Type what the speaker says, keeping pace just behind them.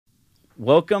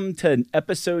Welcome to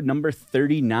episode number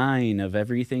 39 of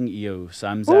Everything EOS.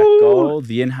 I'm Zach Gall,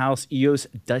 the in-house EOS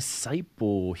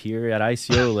disciple here at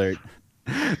ICO Alert,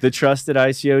 the trusted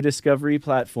ICO discovery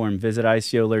platform. Visit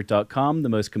ICOalert.com, the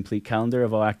most complete calendar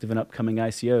of all active and upcoming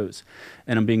ICOs.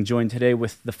 And I'm being joined today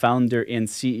with the founder and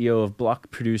CEO of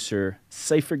block producer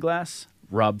Cypherglass,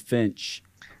 Rob Finch.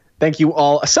 Thank you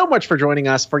all so much for joining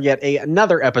us for yet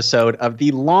another episode of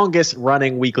the longest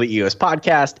running weekly EOS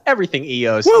podcast, Everything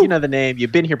EOS. Woo! You know the name.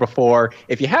 You've been here before.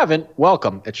 If you haven't,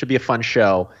 welcome. It should be a fun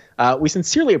show. We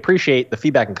sincerely appreciate the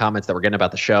feedback and comments that we're getting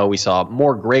about the show. We saw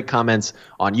more great comments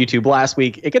on YouTube last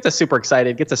week. It gets us super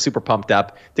excited, gets us super pumped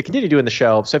up to continue doing the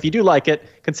show. So if you do like it,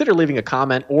 consider leaving a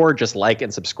comment or just like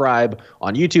and subscribe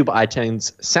on YouTube,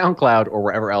 iTunes, SoundCloud, or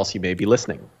wherever else you may be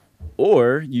listening.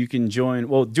 Or you can join,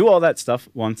 do all that stuff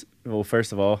once. Well,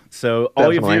 first of all, so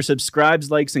all of your subscribes,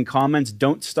 likes, and comments,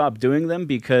 don't stop doing them,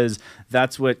 because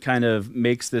that's what kind of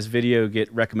makes this video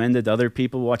get recommended to other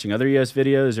people watching other EOS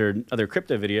videos or other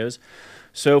crypto videos.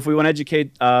 So if we want to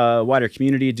educate a wider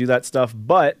community, do that stuff.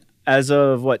 But as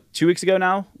of 2 weeks ago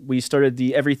now, we started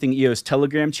the Everything EOS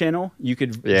Telegram channel. You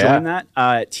could join that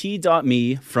at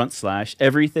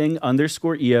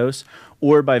t.me/everything_EOS,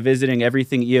 or by visiting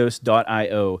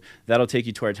everythingeos.io. That'll take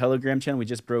you to our Telegram channel. We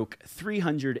just broke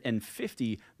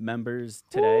 350 members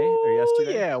today or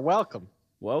yesterday. Yeah, welcome.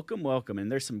 Welcome.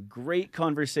 And there's some great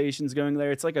conversations going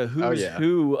there. It's like a who's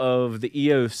who of the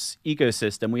EOS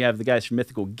ecosystem. We have the guys from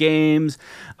Mythical Games,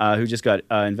 who just got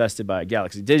invested by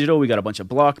Galaxy Digital. We got a bunch of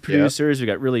block producers. We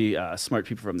got really smart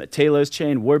people from the Talos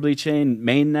chain, Warbly chain,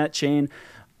 Mainnet chain.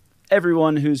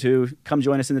 Everyone who's who, come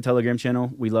join us in the Telegram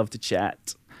channel. We love to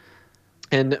chat.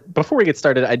 And before we get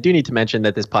started, I do need to mention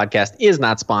that this podcast is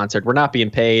not sponsored. We're not being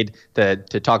paid to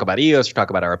talk about EOS or talk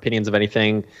about our opinions of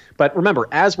anything. But remember,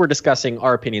 as we're discussing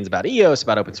our opinions about EOS,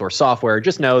 about open source software,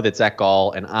 just know that Zach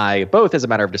Gall and I, both as a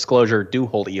matter of disclosure, do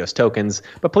hold EOS tokens.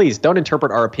 But please don't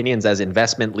interpret our opinions as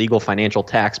investment, legal, financial,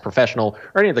 tax, professional,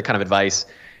 or any other kind of advice.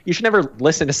 You should never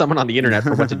listen to someone on the internet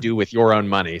for what to do with your own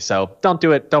money. So don't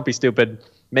do it. Don't be stupid.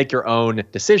 Make your own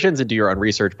decisions and do your own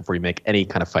research before you make any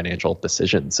kind of financial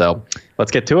decision. So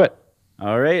let's get to it.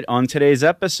 All right. On today's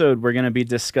episode, we're going to be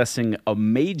discussing a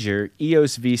major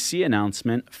EOS VC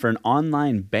announcement for an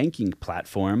online banking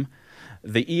platform,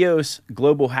 the EOS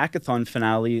Global Hackathon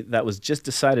finale that was just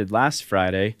decided last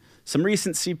Friday, some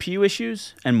recent CPU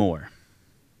issues, and more.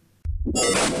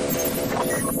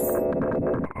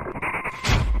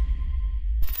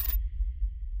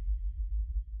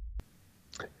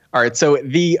 All right, so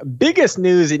the biggest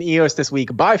news in EOS this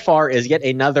week by far is yet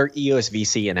another EOS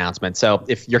VC announcement. So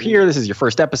if you're here, this is your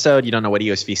first episode, you don't know what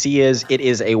EOS VC is. It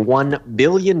is a $1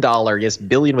 billion, yes,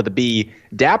 billion with a B,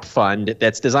 dApp fund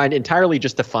that's designed entirely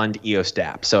just to fund EOS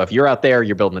dApp. So if you're out there,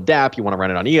 you're building a dApp, you want to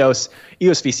run it on EOS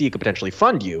VC could potentially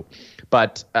fund you.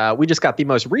 But we just got the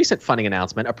most recent funding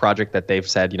announcement, a project that they've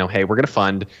said, hey, we're going to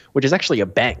fund, which is actually a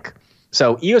bank.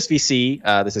 So EOS VC,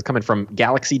 this is coming from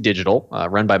Galaxy Digital,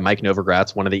 run by Mike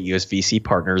Novogratz, one of the EOS VC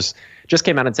partners, just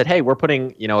came out and said, hey, we're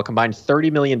putting a combined $30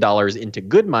 million into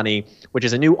Good Money, which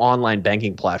is a new online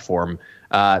banking platform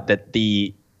that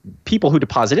the people who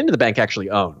deposit into the bank actually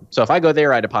own. So if I go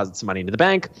there, I deposit some money into the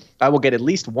bank, I will get at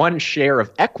least one share of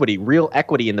equity, real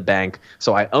equity in the bank.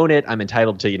 So I own it. I'm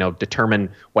entitled to, determine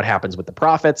what happens with the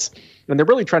profits. And they're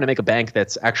really trying to make a bank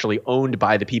that's actually owned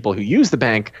by the people who use the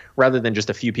bank rather than just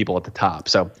a few people at the top.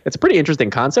 So it's a pretty interesting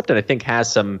concept, and I think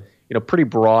has some, pretty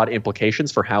broad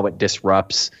implications for how it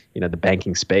disrupts, the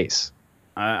banking space.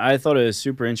 I thought it was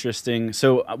super interesting.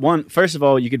 So first of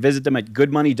all, you could visit them at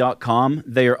goodmoney.com.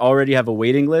 They already have a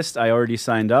waiting list. I already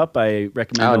signed up. I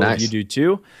recommend all of you do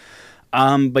too.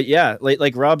 But yeah,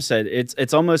 like Rob said,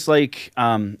 it's almost like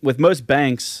with most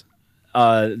banks,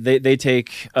 they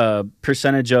take a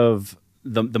percentage of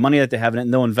the money that they have in it,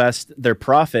 and they'll invest their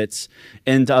profits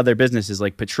into other businesses.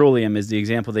 Like petroleum is the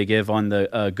example they give on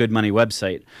the Good Money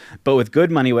website. But with Good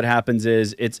Money, what happens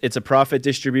is it's a profit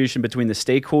distribution between the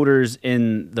stakeholders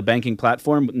in the banking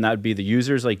platform, and that would be the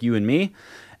users like you and me.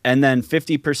 And then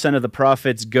 50% of the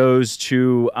profits goes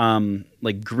to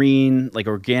like green, like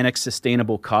organic,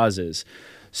 sustainable causes.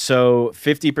 So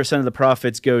 50% of the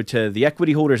profits go to the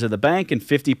equity holders of the bank, and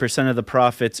 50% of the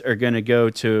profits are going to go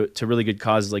to really good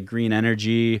causes like green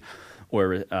energy,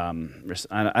 or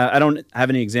I don't have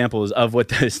any examples of what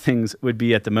those things would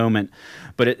be at the moment,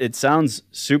 but it sounds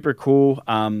super cool.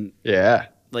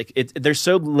 Like there's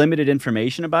so limited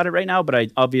information about it right now, but I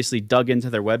obviously dug into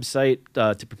their website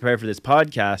to prepare for this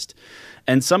podcast.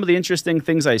 And some of the interesting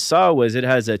things I saw was it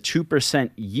has a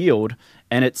 2% yield,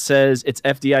 and it says it's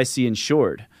FDIC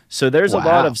insured. So there's a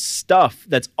lot of stuff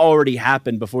that's already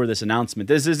happened before this announcement.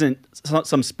 This isn't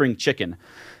some spring chicken.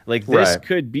 Like this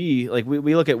could be like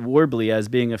we look at Worbly as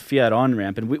being a fiat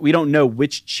on-ramp, and we don't know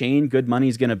which chain Good Money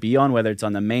is going to be on, whether it's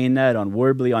on the mainnet, on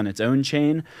Worbly, on its own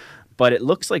chain. But it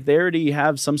looks like they already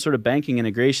have some sort of banking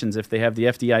integrations if they have the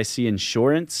FDIC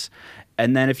insurance.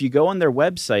 And then if you go on their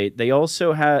website, they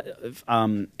also have,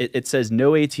 it says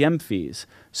no ATM fees.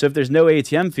 So if there's no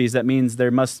ATM fees, that means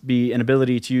there must be an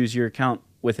ability to use your account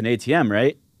with an ATM,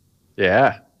 right?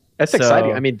 Yeah, that's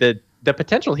exciting. I mean, the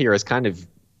potential here is kind of,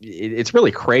 it's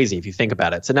really crazy if you think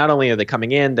about it. So not only are they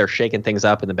coming in, they're shaking things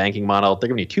up in the banking model. They're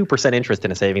giving you 2% interest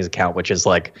in a savings account, which is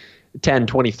like 10,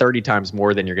 20, 30 times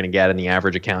more than you're going to get in the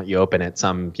average account you open at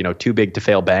some, too big to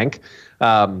fail bank.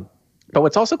 But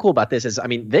what's also cool about this is, I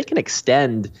mean, they can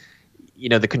extend,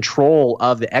 the control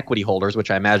of the equity holders, which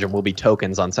I imagine will be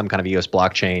tokens on some kind of EOS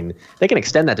blockchain. They can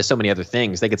extend that to so many other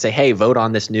things. They could say, hey, vote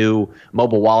on this new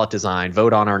mobile wallet design,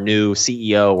 vote on our new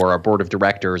CEO or our board of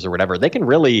directors or whatever. They can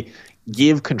really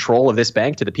give control of this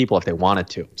bank to the people if they wanted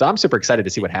to. So I'm super excited to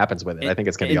see what happens with it. I think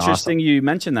it's going to be interesting. Awesome. You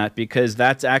mentioned that because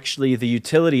that's actually the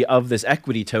utility of this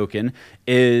equity token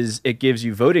is it gives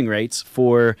you voting rights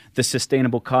for the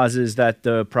sustainable causes that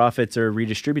the profits are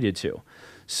redistributed to.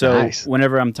 So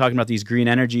whenever I'm talking about these green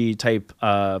energy type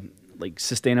like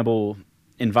sustainable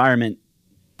environment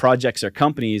projects or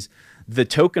companies, the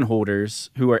token holders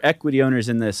who are equity owners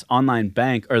in this online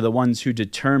bank are the ones who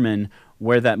determine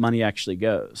where that money actually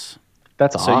goes.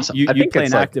 That's awesome. You play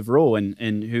an active role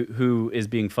in who is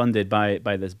being funded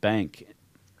by this bank.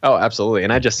 Oh, absolutely.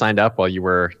 And I just signed up while you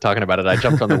were talking about it. I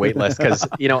jumped on the wait list because,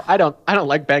 I don't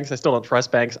like banks. I still don't trust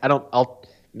banks. I'll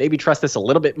maybe trust this a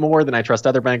little bit more than I trust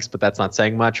other banks, but that's not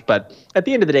saying much. But at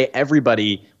the end of the day,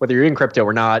 everybody, whether you're in crypto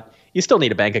or not, you still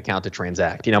need a bank account to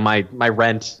transact. My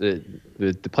rent,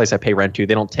 the place I pay rent to,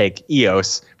 they don't take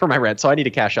EOS for my rent. So I need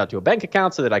to cash out to a bank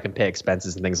account so that I can pay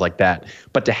expenses and things like that.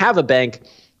 But to have a bank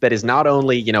that is not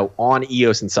only, on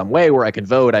EOS in some way where I can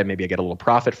vote, maybe I get a little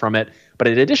profit from it. But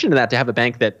in addition to that, to have a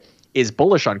bank that is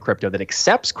bullish on crypto, that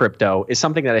accepts crypto, is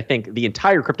something that I think the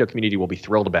entire crypto community will be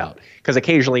thrilled about. Because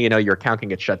occasionally, your account can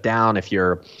get shut down if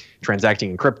you're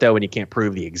transacting in crypto and you can't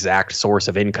prove the exact source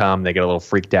of income. They get a little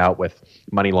freaked out with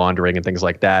money laundering and things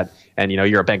like that. And,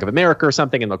 you're a Bank of America or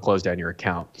something and they'll close down your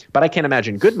account. But I can't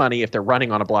imagine Good Money, if they're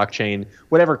running on a blockchain,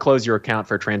 would ever close your account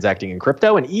for transacting in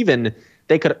crypto. And even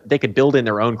they could build in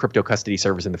their own crypto custody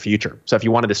service in the future. So if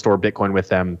you wanted to store Bitcoin with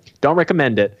them, don't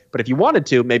recommend it. But if you wanted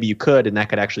to, maybe you could, and that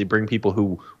could actually bring people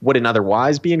who wouldn't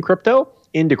otherwise be in crypto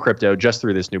into crypto just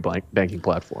through this new banking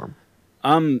platform.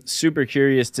 I'm super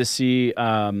curious to see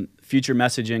future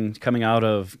messaging coming out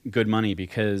of Good Money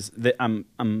because I'm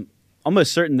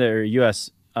almost certain they're a U.S.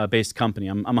 Based company.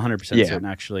 I'm 100% certain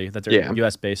actually that they're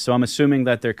U.S. based. So I'm assuming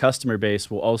that their customer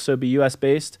base will also be U.S.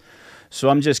 based. So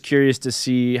I'm just curious to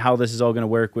see how this is all going to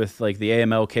work with like the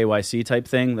AML KYC type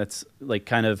thing. That's like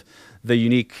kind of the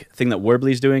unique thing that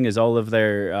Worbly's doing is all of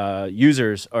their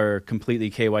users are completely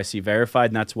KYC verified,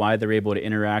 and that's why they're able to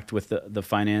interact with the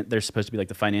finance. They're supposed to be like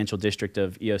the financial district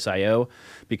of EOS.io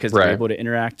because they're able to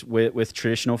interact with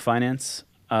traditional finance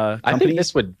companies. I think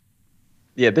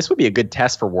this would be a good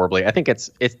test for Worbly. I think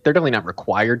they're definitely not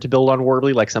required to build on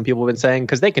Worbly like some people have been saying,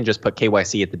 because they can just put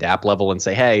KYC at the dApp level and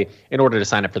say, hey, in order to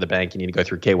sign up for the bank, you need to go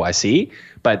through KYC.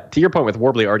 But to your point with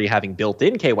Worbly already having built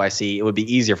in KYC, it would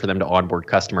be easier for them to onboard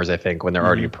customers, I think, when they're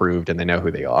already approved and they know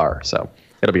who they are. So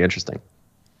it'll be interesting.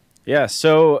 Yeah,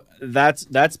 so that's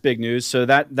big news. So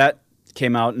that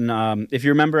came out, and if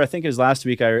you remember, I think it was last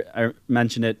week I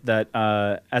mentioned it, that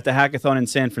at the hackathon in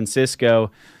San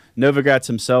Francisco, Novogratz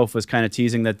himself was kind of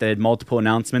teasing that they had multiple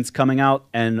announcements coming out.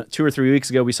 And 2 or 3 weeks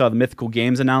ago, we saw the Mythical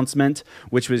Games announcement,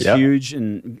 which was huge.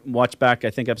 And watch back,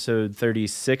 I think, episode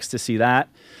 36 to see that.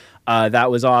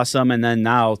 That was awesome. And then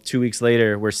now, 2 weeks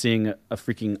later, we're seeing a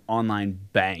freaking online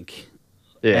bank.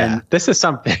 Yeah, and this is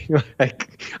something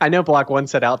like I know Block One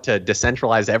set out to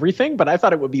decentralize everything, but I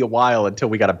thought it would be a while until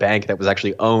we got a bank that was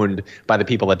actually owned by the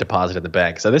people that deposited the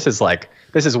bank. So this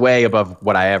is way above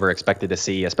what I ever expected to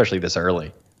see, especially this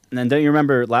early. And then don't you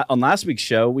remember on last week's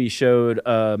show, we showed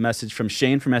a message from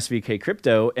Shane from SVK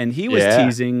Crypto, and he was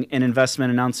teasing an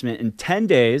investment announcement in 10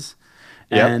 days.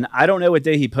 And I don't know what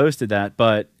day he posted that,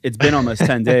 but it's been almost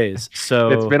 10 days.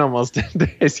 So it's been almost 10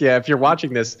 days. Yeah, if you're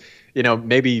watching this,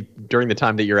 maybe during the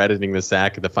time that you're editing this,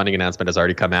 Zach, the funding announcement has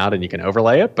already come out and you can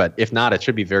overlay it. But if not, it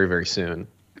should be very, very soon.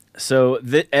 So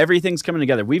everything's coming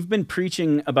together. We've been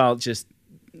preaching about just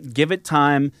give it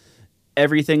time.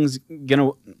 Everything's going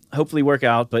to hopefully work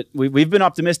out. But we've been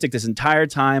optimistic this entire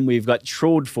time. We've got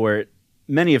trolled for it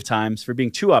many of times for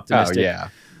being too optimistic. Oh, yeah.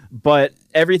 But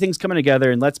everything's coming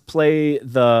together, and let's play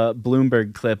the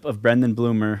Bloomberg clip of Brendan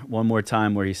Bloomer one more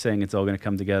time where he's saying it's all going to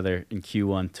come together in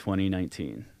Q1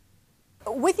 2019.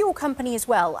 With your company as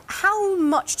well, how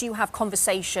much do you have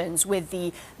conversations with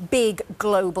the big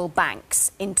global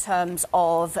banks in terms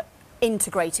of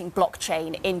integrating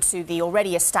blockchain into the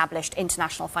already established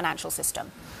international financial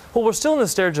system? Well, we're still in the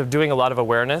stage of doing a lot of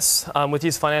awareness with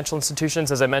these financial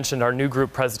institutions. As I mentioned, our new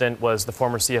group president was the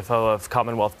former CFO of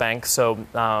Commonwealth Bank. So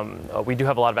we do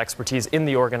have a lot of expertise in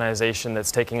the organization that's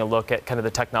taking a look at kind of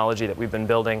the technology that we've been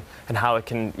building and how it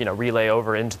can, relay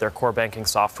over into their core banking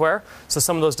software. So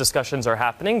some of those discussions are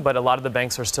happening, but a lot of the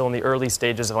banks are still in the early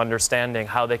stages of understanding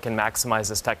how they can maximize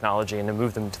this technology and to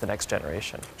move them to the next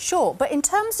generation. Sure, but in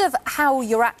terms of how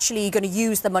you're actually going to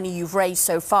use the money you've raised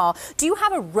so far, do you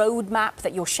have a roadmap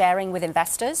that you're sharing with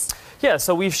investors? Yeah,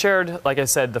 so we've shared, like I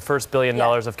said, the first $1 billion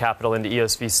of capital into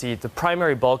EOS VC. The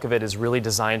primary bulk of it is really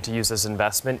designed to use as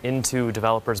investment into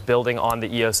developers building on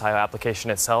the EOS.io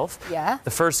application itself. Yeah.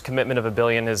 The first commitment of $1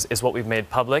 billion is what we've made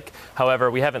public.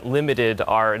 However, we haven't limited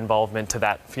our involvement to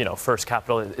that, first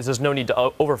capital. There's no need to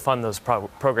overfund those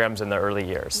programs in the early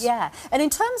years. Yeah, and in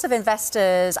terms of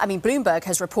investors, Bloomberg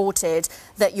has reported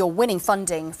that you're winning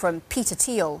funding from Peter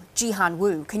Thiel, Jihan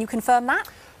Wu. Can you confirm that?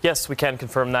 Yes, we can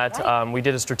confirm that. Right. We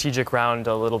did a strategic round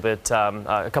a little bit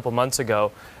a couple months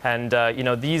ago, and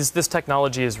this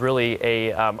technology is really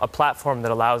a platform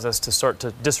that allows us to start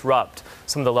to disrupt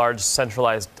some of the large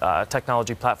centralized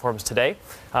technology platforms today,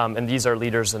 and these are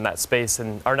leaders in that space.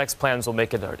 And our next plans will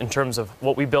make it in terms of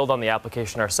what we build on the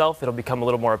application ourselves. It'll become a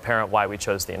little more apparent why we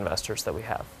chose the investors that we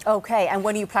have. Okay, and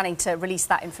when are you planning to release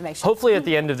that information? Hopefully at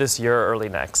the end of this year or early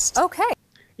next. Okay.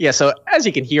 Yeah, so as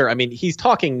you can hear, he's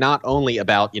talking not only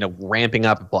about, ramping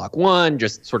up at Block One,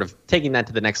 just sort of taking that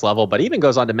to the next level, but even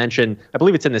goes on to mention, I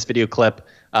believe it's in this video clip,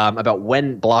 about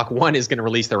when Block One is going to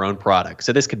release their own product.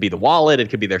 So this could be the wallet,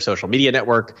 it could be their social media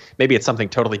network, maybe it's something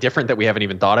totally different that we haven't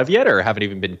even thought of yet or haven't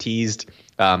even been teased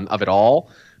of it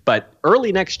all. But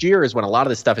early next year is when a lot of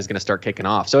this stuff is going to start kicking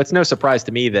off. So it's no surprise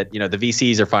to me that, the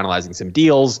VCs are finalizing some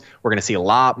deals. We're going to see a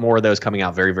lot more of those coming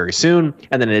out very, very soon.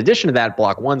 And then in addition to that,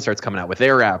 Block One starts coming out with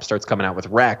their app, starts coming out with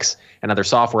Rex and other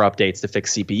software updates to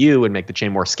fix CPU and make the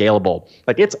chain more scalable.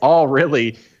 Like it's all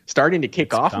really starting to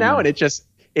kick off now. And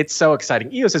it's so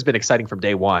exciting. EOS has been exciting from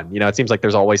day one. It seems like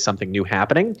there's always something new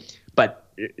happening. But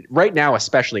right now,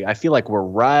 especially, I feel like we're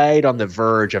right on the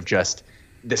verge of just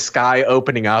the sky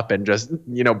opening up and just,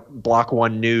 Block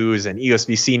One news and EOS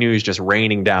VC news just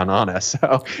raining down on us.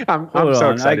 So I'm so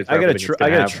excited. I got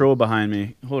a troll behind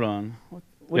me. Hold on. What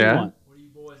do you want? What are you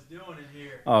boys doing in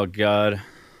here? Oh, God.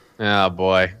 Oh,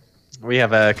 boy. We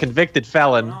have a convicted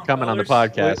felon coming on the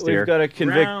podcast here. We've got a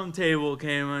round table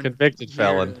came in. Convicted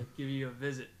felon. To give you a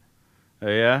visit. Oh,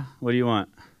 yeah? What do you want?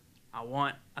 I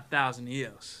want 1,000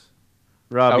 EOS.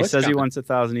 Rob, he says he wants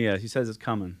 1,000 EOS. He says it's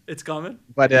coming. It's coming?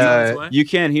 But you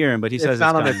can't hear him, but he says it's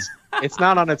coming. It's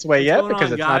not on its way yet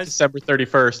because it's not December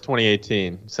 31st,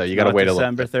 2018. So you got to wait a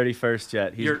little bit. December 31st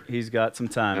yet. He's got some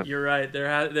time. You're right.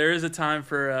 There is a time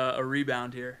for a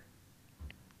rebound here.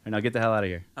 And now get the hell out of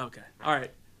here. Okay. All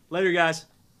right. Later, guys.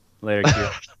 Later, Q.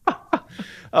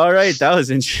 All right. That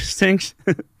was interesting.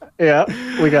 Yeah,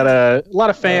 we got a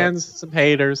lot of fans, some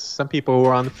haters, some people who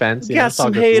are on the fence. Got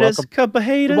some haters, a couple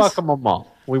haters. Welcome them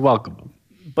all. We welcome them.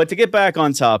 But to get back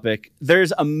on topic,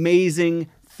 there's amazing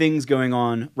things going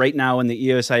on right now in the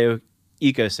EOS.io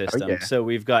ecosystem. Oh, yeah. So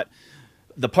we've got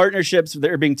the partnerships that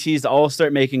are being teased all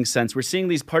start making sense. We're seeing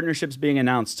these partnerships being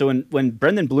announced. So when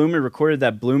Brendan Bloomer recorded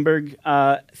that Bloomberg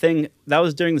thing, that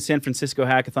was during the San Francisco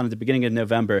Hackathon at the beginning of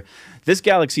November. This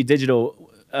Galaxy Digital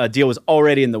deal was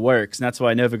already in the works, and that's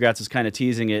why Novogratz is kind of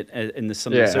teasing it in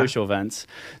some of the social events.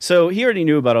 So he already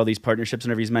knew about all these partnerships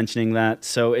whenever he's mentioning that.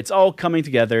 So it's all coming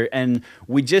together, and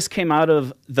we just came out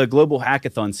of the Global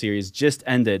Hackathon series, just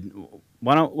ended.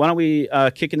 Why don't we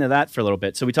kick into that for a little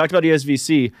bit? So we talked about EOS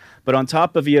VC, but on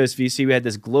top of EOS VC, we had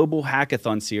this Global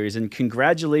Hackathon series, and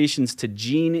congratulations to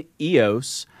Gene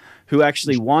EOS, who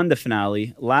actually won the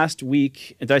finale last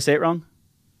week. Did I say it wrong?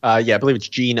 Yeah, I believe it's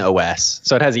Gene OS.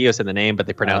 So it has EOS in the name, but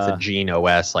they pronounce it Gene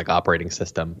OS, like operating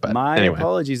system. But my anyway.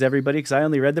 Apologies, everybody, because I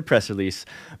only read the press release.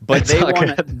 But they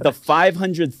won the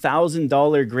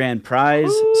 $500,000 grand prize.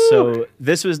 Ooh. So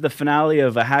this was the finale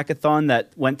of a hackathon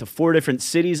that went to 4 different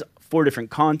cities, 4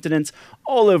 different continents,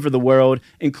 all over the world,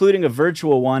 including a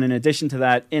virtual one, in addition to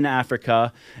that, in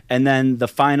Africa. And then the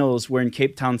finals were in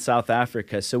Cape Town, South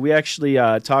Africa. So we actually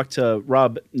talked to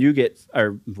Rob Banke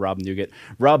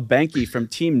from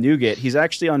Team Nougat. He's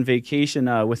actually on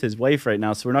vacation with his wife right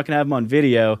now, so we're not going to have him on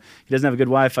video. He doesn't have a good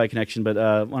Wi-Fi connection, but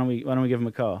why don't we give him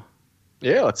a call?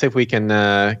 Yeah, let's see if we can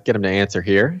get him to answer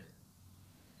here.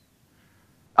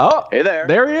 Oh, hey there.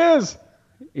 There he is.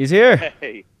 He's here.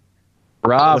 Hey.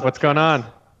 Rob, what's going on?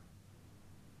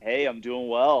 Hey, I'm doing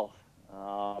well.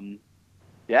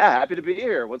 Yeah, happy to be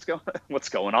here. What's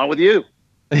going on with you?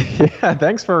 Yeah,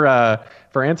 thanks for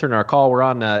answering our call. We're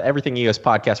on Everything EOS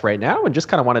podcast right now, and just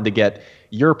kind of wanted to get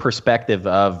your perspective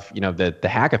of the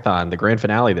hackathon, the grand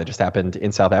finale that just happened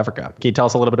in South Africa. Can you tell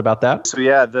us a little bit about that? So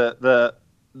yeah, the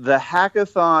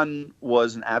hackathon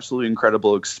was an absolutely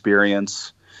incredible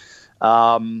experience.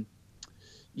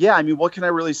 Yeah, I mean, what can I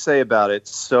really say about it?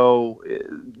 So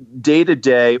day to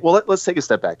day, well, let's take a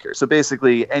step back here. So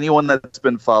basically, anyone that's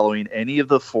been following any of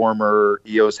the former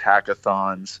EOS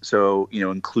hackathons, so,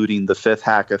 including the 5th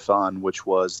hackathon, which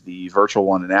was the virtual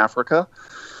one in Africa,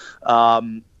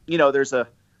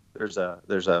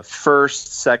 there's a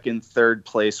first, second, third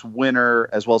place winner,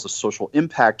 as well as a social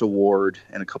impact award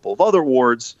and a couple of other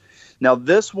awards. Now,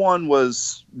 this one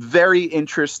was very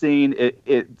interesting.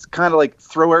 It's kind of like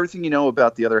throw everything you know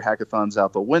about the other hackathons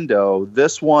out the window.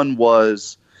 This one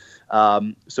was,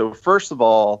 so first of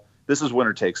all, this is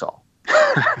winner takes all.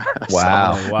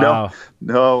 Wow. So,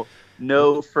 Wow.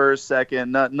 No first,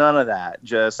 second, none of that.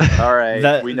 Just, all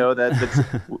right, we know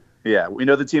that, we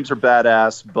know the teams are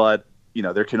badass, but,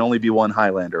 there can only be one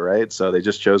Highlander, right? So they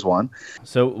just chose one.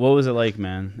 So what was it like,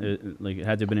 man? It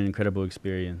had to have been an incredible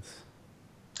experience.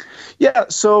 Yeah,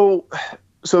 so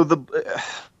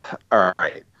all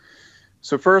right.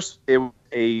 So first, it was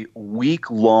a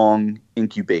week-long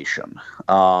incubation.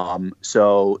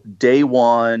 So day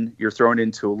one, you're thrown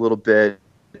into a little bit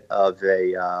of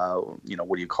a,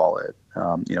 what do you call it?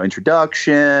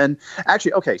 Introduction.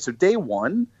 Actually, okay, so day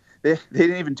one, they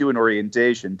didn't even do an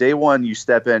orientation. Day one, you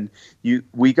step in.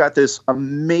 We got this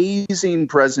amazing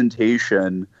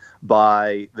presentation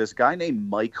by this guy named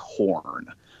Mike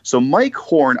Horn. So Mike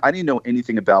Horn, I didn't know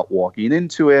anything about walking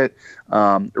into it,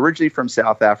 originally from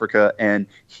South Africa, and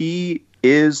he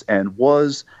is and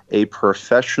was a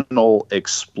professional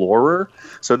explorer.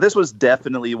 So this was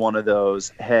definitely one of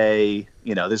those, hey,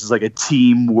 this is like a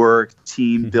teamwork,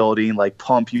 team building, like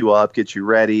pump you up, get you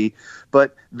ready.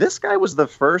 But this guy was the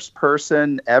first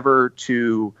person ever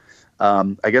to,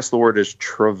 I guess the word is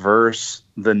traverse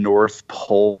the North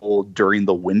Pole during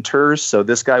the winters. So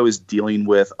this guy was dealing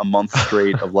with a month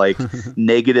straight of like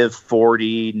negative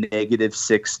 40, negative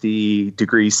 60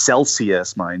 degrees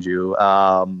Celsius, mind you,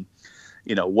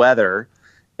 weather.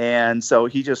 And so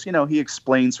he just, he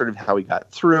explained sort of how he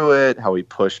got through it, how he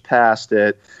pushed past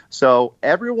it. So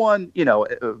everyone,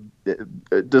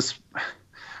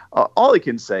 all I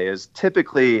can say is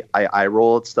typically I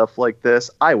roll at stuff like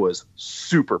this. I was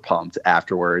super pumped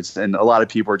afterwards. And a lot of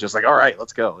people were just like, all right,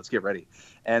 let's go. Let's get ready.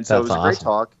 And so It was a great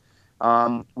talk.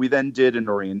 We then did an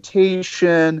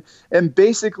orientation. And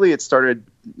basically it started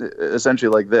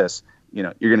essentially like this.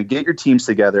 You're going to get your teams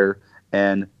together.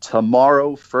 And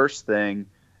tomorrow, first thing,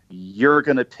 you're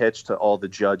going to pitch to all the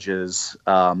judges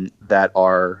that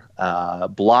are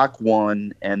Block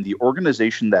One, and the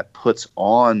organization that puts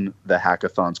on the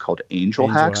hackathons called Angel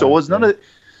Hack. So it was none of,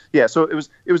 So it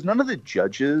was none of the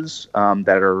judges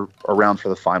that are around for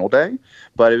the final day,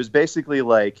 but it was basically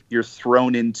like you're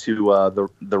thrown into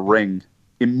the ring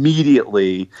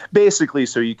immediately, basically,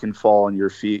 so you can fall on your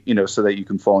feet, so that you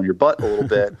can fall on your butt a little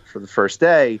bit for the first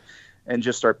day. And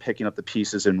just start picking up the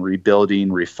pieces and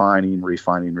rebuilding,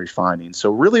 refining.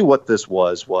 So really what this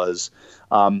was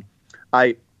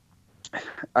I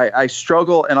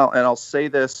struggle, and I'll say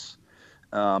this,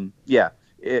 even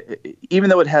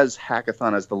though it has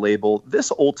hackathon as the label,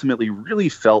 this ultimately really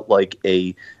felt like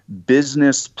a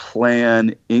business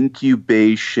plan,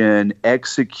 incubation,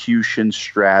 execution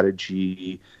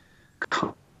strategy,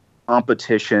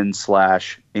 competition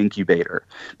 / incubator,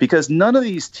 because none of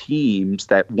these teams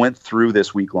that went through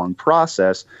this week-long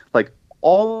process, like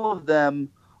all of them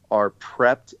are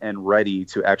prepped and ready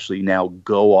to actually now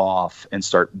go off and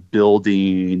start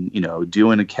building,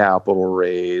 doing a capital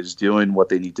raise, doing what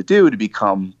they need to do to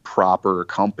become proper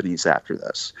companies after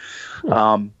this.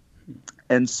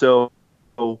 And so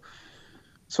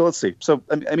let's see. So,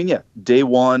 I mean, day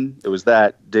one, it was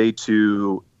that. Day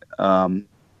two,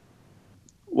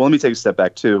 well, let me take a step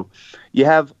back too. You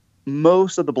have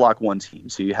most of the Block One team.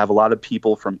 So you have a lot of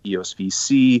people from EOS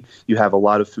VC. You have a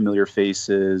lot of familiar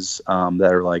faces that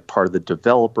are like part of the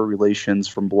developer relations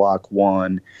from Block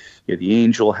One. You had the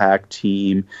Angel Hack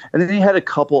team. And then you had a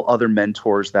couple other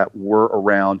mentors that were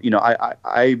around.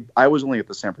 I was only at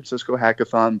the San Francisco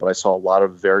Hackathon, but I saw a lot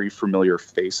of very familiar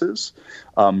faces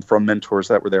from mentors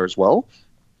that were there as well.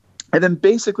 And then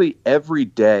basically every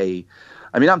day,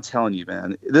 I mean, I'm telling you,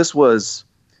 man, this was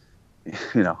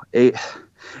 8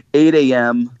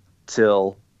 a.m.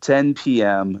 till 10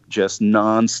 p.m. just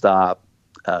nonstop.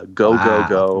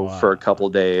 go for a couple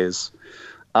days.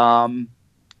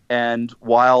 And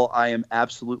while I am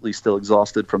absolutely still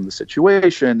exhausted from the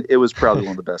situation, it was probably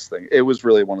one of the best things. It was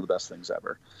really one of the best things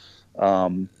ever.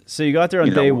 So you got there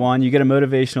on day one, you get a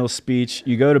motivational speech,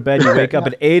 you go to bed, you wake up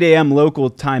at 8 a.m. local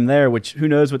time there, which who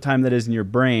knows what time that is in your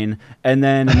brain, and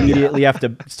then immediately you have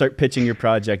to start pitching your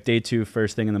project, day two,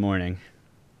 first thing in the morning.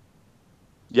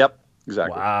 Yep,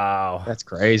 exactly. Wow. That's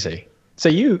crazy. So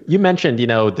you mentioned,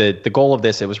 the goal of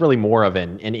this, it was really more of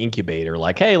an incubator,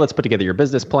 like, hey, let's put together your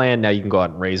business plan. Now you can go out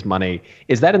and raise money.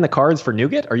 Is that in the cards for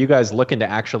Nougat? Are you guys looking to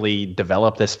actually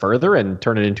develop this further and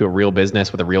turn it into a real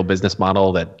business with a real business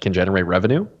model that can generate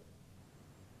revenue?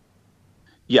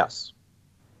 Yes.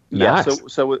 Nice. Yeah.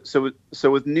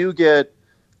 So with Nougat,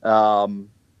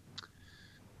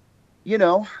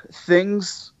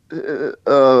 things,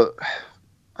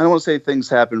 I don't want to say things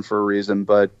happen for a reason,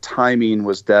 but timing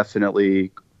was definitely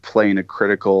playing a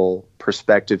critical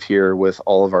perspective here with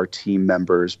all of our team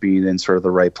members being in sort of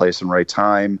the right place and right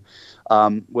time.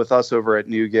 With us over at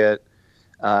Nougat,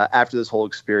 after this whole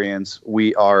experience,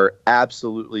 we are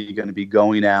absolutely going to be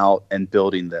going out and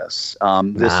building this.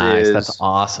 That's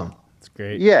awesome. That's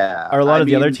great. Yeah. Are a lot of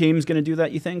the other teams going to do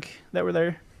that, you think, that were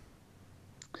there?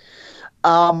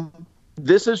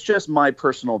 This is just my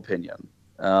personal opinion.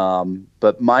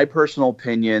 But my personal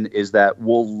opinion is that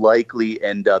we'll likely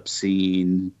end up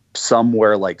seeing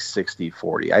somewhere like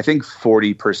 60-40. I think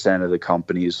 40% of the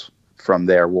companies from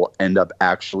there will end up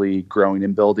actually growing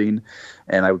and building.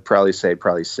 And I would probably say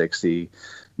 60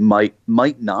 might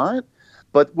not.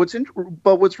 But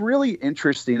what's really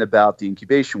interesting about the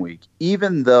incubation week,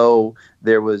 even though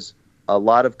there was a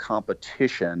lot of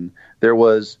competition, there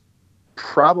was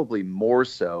probably more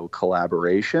so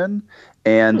collaboration.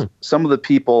 And some of the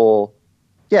people,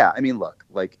 look,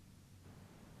 like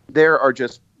there are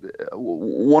just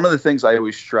one of the things I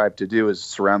always strive to do is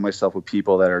surround myself with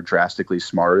people that are drastically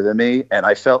smarter than me. And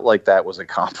I felt like that was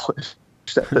accomplished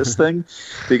at this thing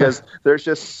because there's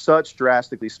just such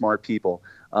drastically smart people.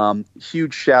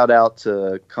 Huge shout out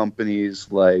to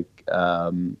companies like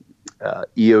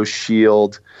EOS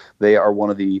Shield. They are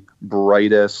one of the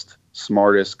brightest,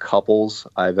 smartest couples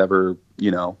I've ever,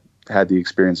 had the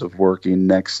experience of working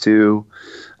next to.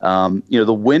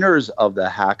 The winners of the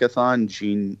hackathon,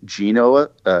 GeneOS,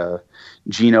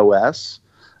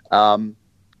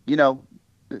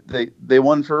 they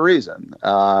won for a reason.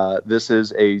 This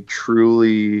is a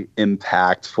truly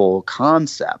impactful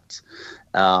concept.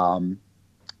 They're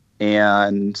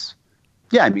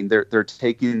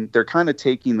kind of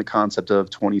taking the concept of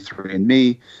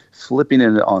 23andMe, flipping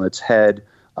it on its head,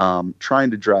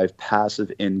 trying to drive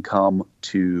passive income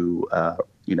to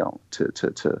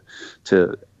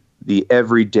the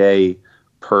everyday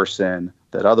person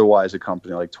that otherwise a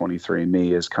company like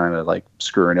 23andMe is kind of like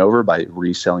screwing over by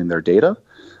reselling their data.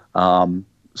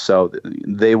 So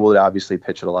they would obviously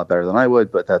pitch it a lot better than I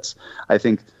would, but I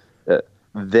think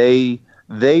they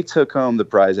took home the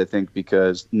prize, I think,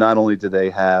 because not only did they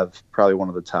have probably one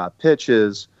of the top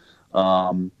pitches,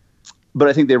 but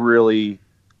I think they really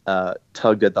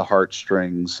tugged at the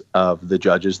heartstrings of the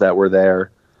judges that were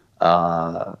there,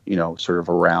 sort of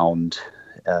around,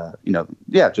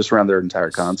 just around their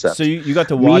entire concept. So you got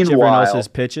to watch everyone else's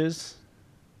pitches?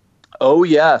 Oh,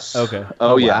 yes. Okay.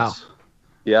 Oh, wow. yes.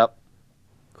 Yep.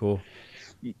 Cool.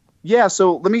 Yeah.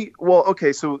 So let me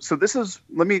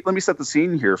set the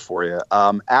scene here for you.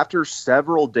 After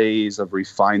several days of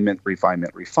refinement,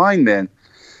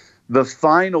 the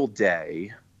final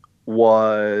day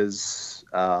was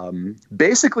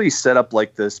basically set up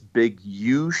like this big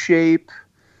U shape.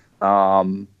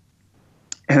 And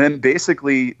then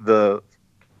basically the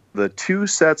two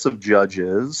sets of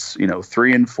judges,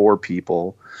 3 and 4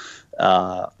 people,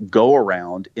 go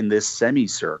around in this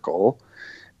semicircle.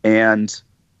 And,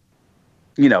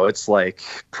 it's like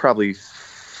probably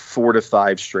 4 to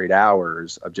 5 straight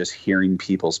hours of just hearing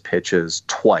people's pitches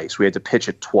twice. We had to pitch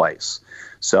it twice.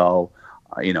 So,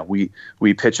 we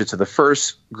pitch it to the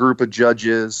first group of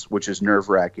judges, which is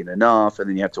nerve-wracking enough, and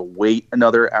then you have to wait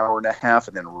another hour and a half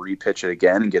and then re-pitch it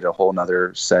again and get a whole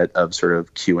nother set of sort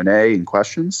of Q&A and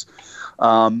questions.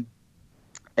 And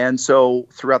so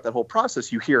throughout that whole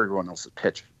process, you hear everyone else's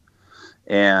pitch.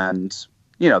 And,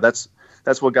 that's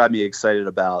what got me excited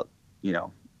about,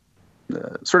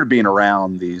 sort of being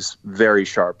around these very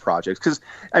sharp projects. Because,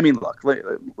 look,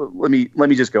 let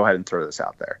me just go ahead and throw this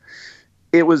out there.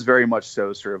 It was very much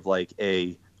so sort of like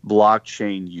a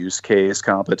blockchain use case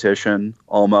competition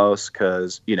almost,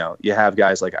 because, you have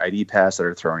guys like IDPass that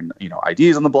are throwing,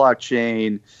 IDs on the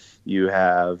blockchain. You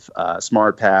have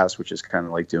SmartPass, which is kind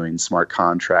of like doing smart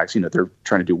contracts. They're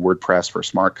trying to do WordPress for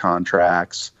smart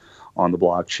contracts. on the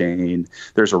blockchain.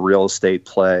 There's a real estate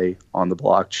play on the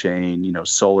blockchain,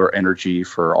 solar energy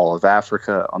for all of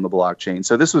Africa on the blockchain.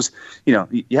 So this was,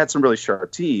 you had some really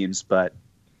sharp teams, but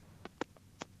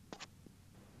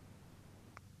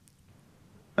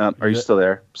are you still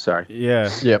there? Sorry. Yeah.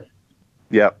 Yep.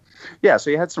 Yep. Yeah. So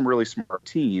you had some really smart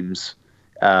teams,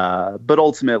 but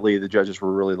ultimately the judges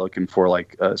were really looking for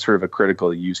like sort of a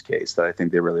critical use case that I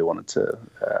think they really wanted to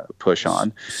push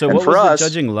on. So and what for was us, the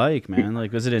judging like, man?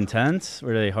 Like, was it intense?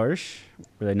 Were they harsh?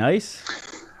 Were they nice?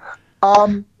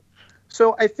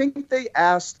 So I think they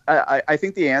asked. I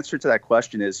think the answer to that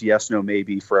question is yes, no,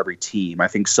 maybe for every team. I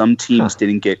think some teams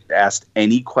didn't get asked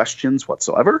any questions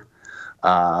whatsoever,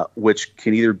 which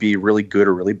can either be really good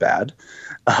or really bad.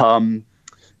 And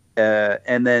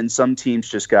then some teams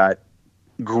just got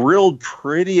grilled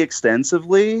pretty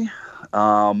extensively.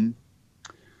 And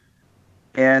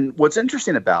what's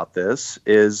interesting about this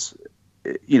is,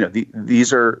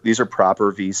 these are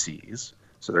proper VCs,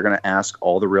 so they're going to ask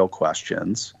all the real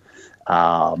questions,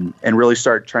 and really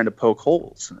start trying to poke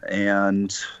holes.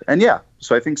 And yeah,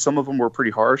 so I think some of them were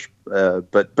pretty harsh.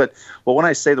 But when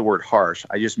I say the word harsh,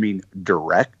 I just mean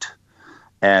direct.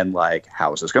 And like,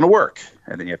 how is this going to work?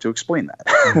 And then you have to explain that.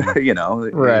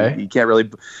 Right. You can't really.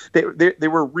 They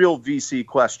were real VC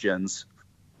questions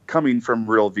coming from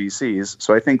real VCs,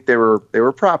 so I think they were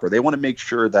proper. They want to make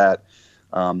sure that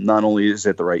not only is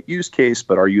it the right use case,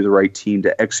 but are you the right team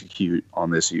to execute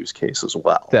on this use case as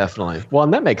well? Definitely. Well,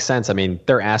 and that makes sense. I mean,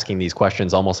 they're asking these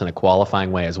questions almost in a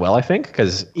qualifying way as well, I think,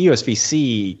 because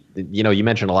EOSVC, you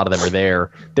mentioned a lot of them are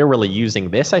there. They're really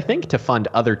using this, I think, to fund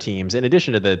other teams, in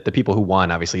addition to the people who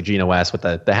won, obviously, GNOS with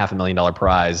the $500,000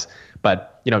 prize.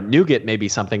 But, NuGet may be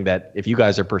something that if you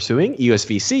guys are pursuing,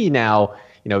 EOSVC now,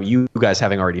 you guys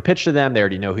having already pitched to them, they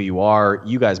already know who you are.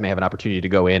 You guys may have an opportunity to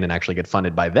go in and actually get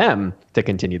funded by them to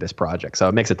continue this project. So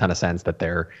it makes a ton of sense that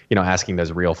they're, asking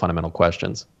those real fundamental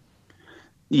questions.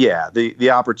 Yeah,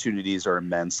 the opportunities are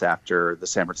immense after the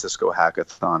San Francisco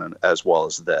hackathon, as well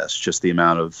as this. Just the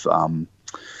amount of,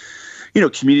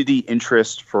 community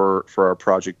interest for our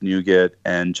project NuGet,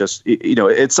 and just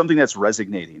it's something that's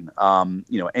resonating.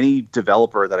 Any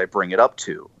developer that I bring it up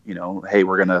to, hey,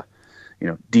 we're gonna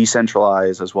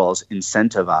decentralize as well as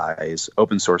incentivize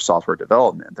open source software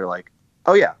development. They're like,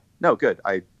 oh yeah, no, good.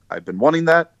 I've been wanting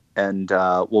that, and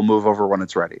we'll move over when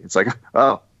it's ready. It's like,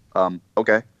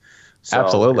 okay. So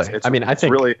absolutely. I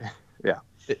think really, yeah.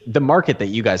 The market that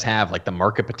you guys have, like the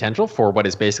market potential for what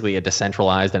is basically a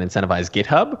decentralized and incentivized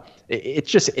GitHub, it's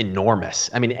just enormous.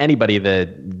 Anybody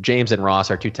James and Ross,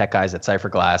 our two tech guys at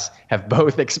Cypherglass, have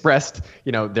both expressed,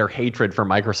 their hatred for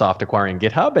Microsoft acquiring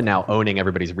GitHub and now owning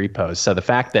everybody's repos. So the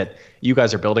fact that you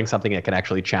guys are building something that can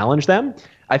actually challenge them,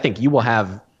 I think you will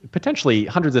have potentially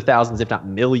hundreds of thousands, if not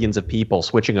millions of people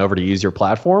switching over to use your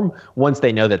platform once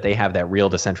they know that they have that real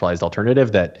decentralized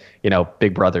alternative that,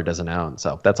 Big Brother doesn't own.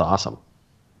 So that's awesome.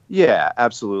 Yeah,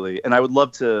 absolutely. And I would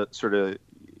love to sort of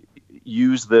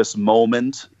use this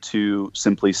moment to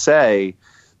simply say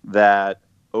that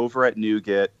over at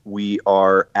NuGet, we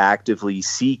are actively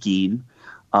seeking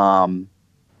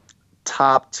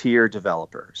top tier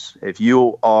developers. If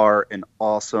you are an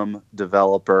awesome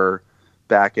developer,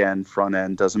 back end, front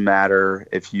end, doesn't matter.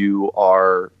 If you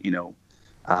are,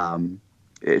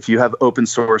 if you have open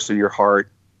source in your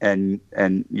heart and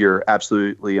you're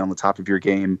absolutely on the top of your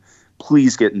game,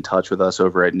 please get in touch with us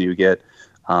over at NuGet.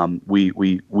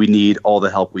 We need all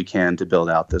the help we can to build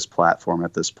out this platform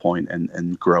at this point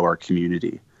and grow our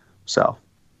community. So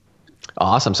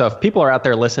awesome. So if people are out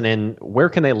there listening, where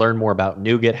can they learn more about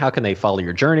NuGet? How can they follow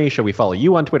your journey? Should we follow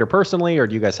you on Twitter personally, or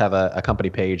do you guys have a company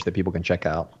page that people can check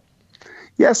out?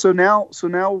 Yeah, so now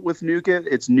with NuGet,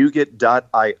 it's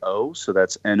NuGet.io. So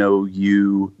that's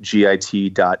NOUGIT.io.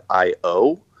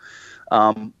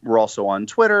 We're also on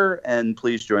Twitter, and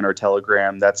please join our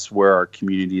Telegram. That's where our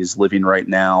community is living right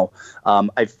now.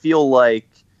 I feel like,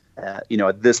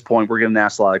 at this point, we're going to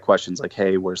ask a lot of questions like,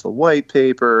 hey, where's the white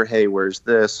paper? Hey, where's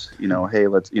this? Hey,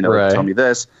 let's, right. Tell me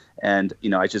this. And,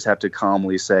 I just have to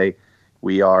calmly say,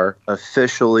 we are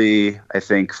officially, I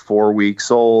think, 4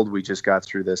 weeks old. We just got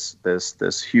through this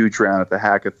huge round at the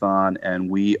hackathon,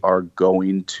 and we are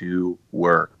going to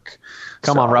work.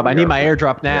 Come on, Rob. I need my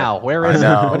airdrop now. Yeah. Where is it?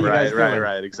 What are you guys doing?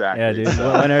 Right, exactly. Yeah, dude.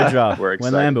 When airdrop? We're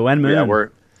excited. When Lambo? When Moon?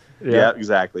 Yeah,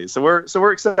 exactly. So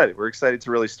we're excited. We're excited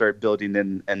to really start building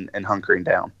and hunkering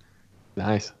down.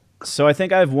 Nice. So I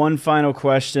think I have one final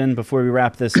question before we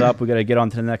wrap this up. We got to get on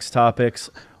to the next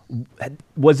topics.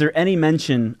 Was there any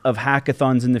mention of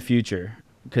hackathons in the future?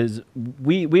 Because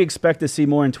we expect to see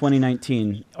more in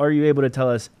 2019. Are you able to tell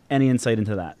us any insight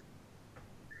into that?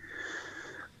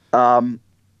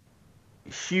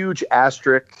 Huge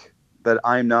asterisk that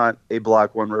I'm not a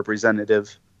Block One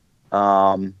representative.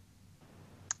 But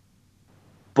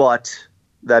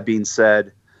that being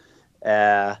said,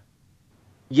 I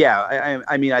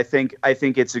mean, I think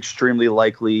it's extremely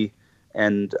likely,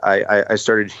 and I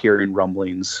started hearing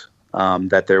rumblings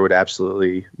that there would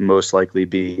absolutely most likely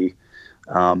be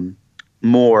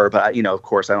more, but of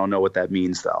course, I don't know what that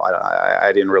means, though.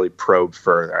 I didn't really probe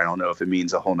further. I don't know if it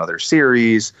means a whole nother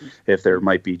series, if there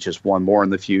might be just one more in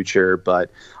the future,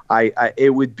 but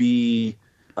it would be.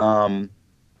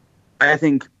 I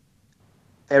think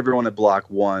everyone at Block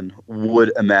One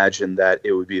would imagine that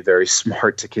it would be very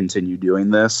smart to continue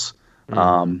doing this.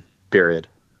 Period.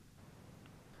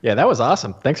 Yeah, that was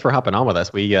awesome. Thanks for hopping on with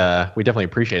us. We definitely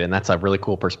appreciate it, and that's a really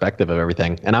cool perspective of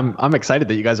everything. And I'm excited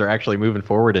that you guys are actually moving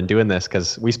forward and doing this,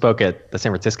 because we spoke at the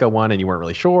San Francisco one and you weren't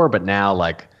really sure, but now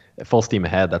like full steam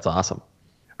ahead. That's awesome.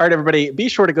 All right, everybody, be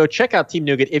sure to go check out Team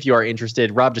Nougat if you are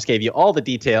interested. Rob just gave you all the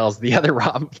details. The other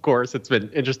Rob, of course, it's been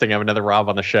interesting to have another Rob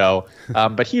on the show.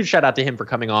 But huge shout out to him for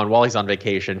coming on while he's on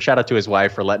vacation. Shout out to his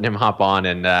wife for letting him hop on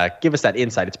and give us that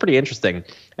insight. It's pretty interesting.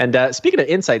 And speaking of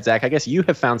insight, Zach, I guess you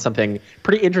have found something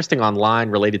pretty interesting online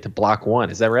related to Block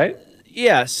One. Is that right?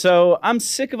 Yeah, so I'm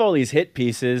sick of all these hit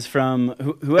pieces from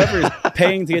whoever is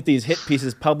paying to get these hit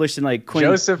pieces published in like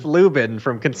Joseph Lubin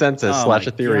from Consensus /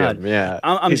 Ethereum. God. Yeah,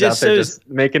 I'm he's just out there just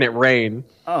making it rain.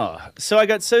 Oh, so I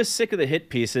got so sick of the hit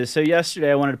pieces. So yesterday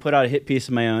I wanted to put out a hit piece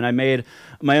of my own. I made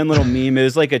my own little meme. It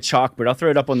was like a chalkboard. I'll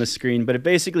throw it up on the screen, but it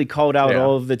basically called out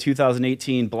all of the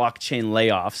 2018 blockchain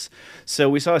layoffs. So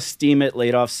we saw Steemit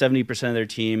laid off 70% of their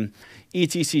team,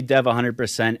 ETC Dev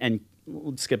 100%, and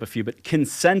we'll skip a few, but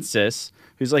Consensus,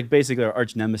 who's like basically our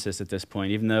arch nemesis at this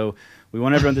point, even though we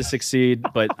want everyone to succeed,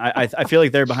 but I feel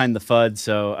like they're behind the FUD,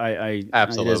 so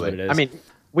absolutely. It is what it is. I mean,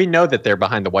 we know that they're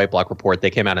behind the White Block report.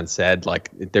 They came out and said, like,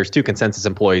 there's 2 Consensus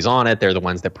employees on it. They're the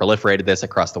ones that proliferated this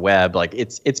across the web. Like,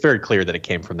 it's very clear that it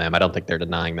came from them. I don't think they're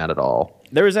denying that at all.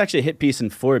 There was actually a hit piece in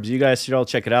Forbes. You guys should all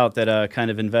check it out. That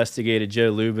kind of investigated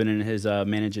Joe Lubin and his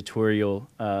managerial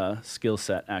skill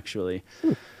set. Actually,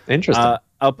 interesting.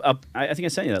 I think I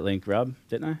sent you that link, Rob,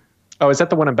 didn't I? Oh, is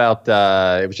that the one about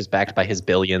it was just backed by his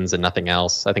billions and nothing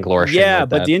else? I think Laura Shane Yeah, wrote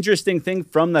but that. the interesting thing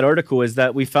from that article is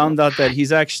that we found out that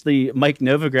he's actually Mike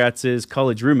Novogratz's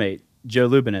college roommate, Joe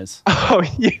Lubin is. Oh,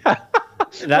 yeah.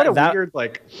 Weird,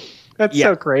 like, that's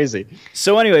so crazy.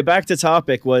 So anyway, back to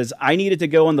topic was I needed to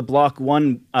go on the Block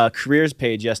One careers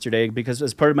page yesterday because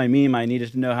as part of my meme, I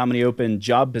needed to know how many open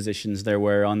job positions there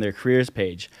were on their careers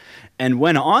page. And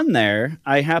when on there,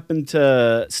 I happened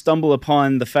to stumble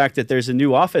upon the fact that there's a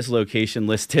new office location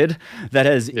listed that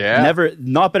has never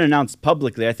not been announced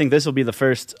publicly. I think this will be the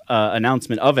first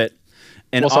announcement of it.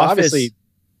 An office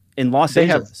in Los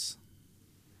Angeles.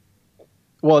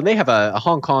 And they have a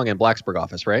Hong Kong and Blacksburg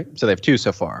office, right? So they have 2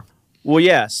 so far. Well,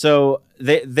 yeah. So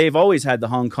they've always had the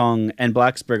Hong Kong and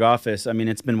Blacksburg office. I mean,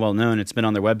 it's been well known. It's been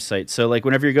on their website. So like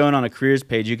whenever you're going on a careers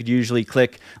page, you could usually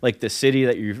click like the city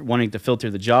that you're wanting to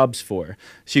filter the jobs for.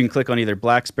 So you can click on either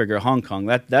Blacksburg or Hong Kong.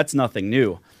 That's nothing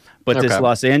new. But this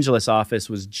Los Angeles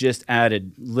office was just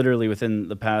added literally within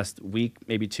the past week,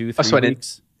 maybe 2-3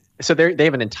 weeks. So they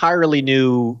have an entirely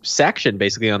new section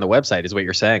basically on the website is what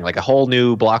you're saying, like a whole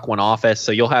new Block One office.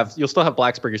 So you'll still have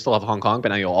Blacksburg, you still have Hong Kong, but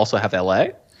now you'll also have LA.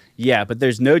 Yeah, but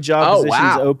there's no job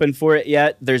positions open for it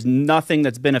yet. There's nothing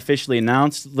that's been officially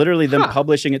announced. Literally, them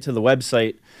publishing it to the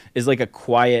website is like a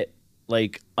quiet,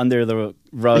 like under the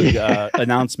rug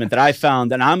announcement that I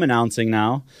found, and I'm announcing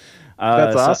now.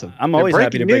 That's awesome. I'm always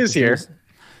happy to break news here.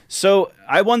 So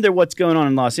I wonder what's going on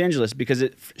in Los Angeles because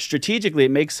strategically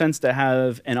it makes sense to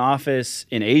have an office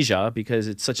in Asia because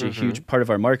it's such a huge part of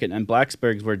our market. And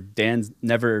Blacksburg's where Dan's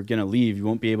never going to leave. You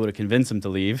won't be able to convince him to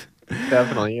leave.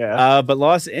 Definitely, yeah. But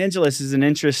Los Angeles is an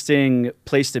interesting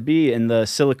place to be in the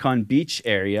Silicon Beach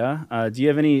area. Do you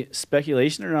have any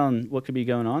speculation around what could be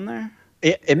going on there?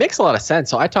 It makes a lot of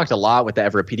sense. So I talked a lot with the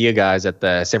Everipedia guys at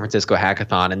the San Francisco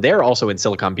Hackathon, and they're also in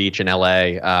Silicon Beach in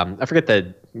LA. I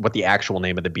forget what the actual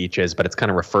name of the beach is, but it's kind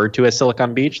of referred to as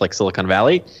Silicon Beach, like Silicon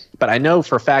Valley. But I know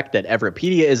for a fact that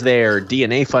Everipedia is there,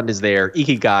 DNA Fund is there,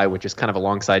 Ikigai, which is kind of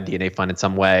alongside DNA Fund in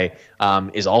some way,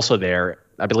 is also there.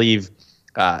 I believe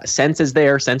Sense is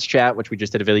there, Sense Chat, which we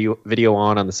just did a video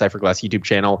on the Cypherglass YouTube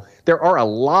channel. There are a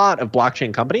lot of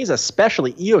blockchain companies,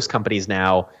 especially EOS companies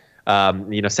now.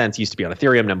 Sense used to be on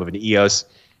Ethereum, now moving to EOS.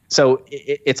 So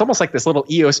it's almost like this little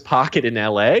EOS pocket in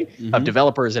LA of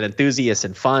developers and enthusiasts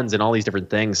and funds and all these different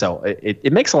things. So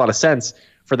it makes a lot of sense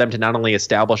for them to not only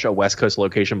establish a West Coast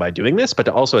location by doing this, but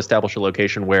to also establish a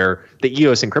location where the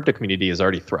EOS and crypto community is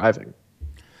already thriving.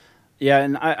 Yeah,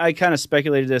 and I kind of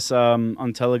speculated this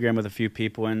on Telegram with a few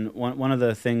people, and one of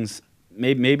the things,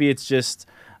 maybe it's just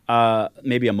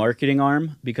maybe a marketing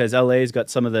arm, because LA's got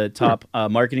some of the top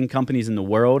marketing companies in the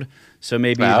world. So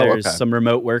maybe there's some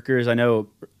remote workers. I know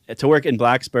to work in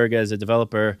Blacksburg as a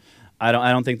developer, I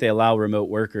don't think they allow remote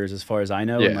workers as far as I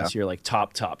know, unless you're like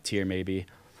top tier maybe.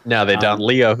 No, they don't.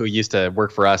 Leo, who used to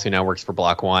work for us, who now works for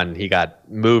Block One, he got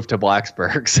moved to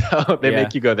Blacksburg. So they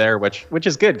make you go there, which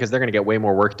is good because they're going to get way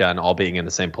more work done all being in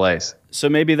the same place. So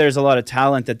maybe there's a lot of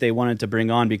talent that they wanted to bring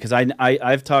on, because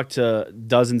I've talked to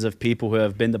dozens of people who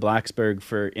have been to Blacksburg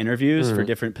for interviews for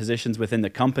different positions within the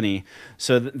company.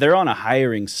 So they're on a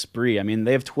hiring spree. I mean,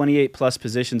 they have 28 plus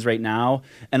positions right now,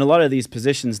 and a lot of these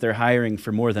positions they're hiring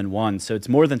for more than one. So it's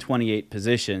more than 28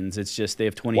 positions. It's just they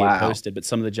have 28 posted, but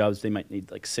some of the jobs they might need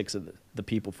like 6 of the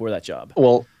people for that job.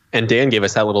 Well, and Dan gave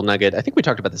us that little nugget. I think we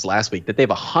talked about this last week, that they have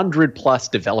 100 plus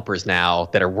developers now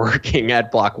that are working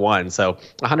at Block One. So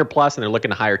 100 plus, and they're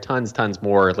looking to hire tons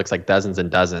more. It looks like dozens and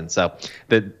dozens. So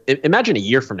imagine a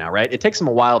year from now, right? It takes them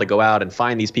a while to go out and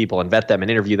find these people and vet them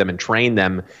and interview them and train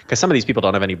them, because some of these people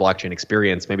don't have any blockchain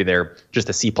experience. Maybe they're just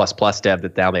a C++ dev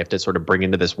that now they have to sort of bring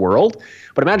into this world.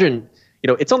 But imagine,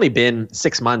 it's only been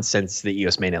 6 months since the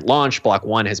EOS mainnet launched. Block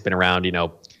One has been around,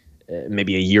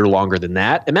 maybe a year longer than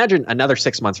that. Imagine another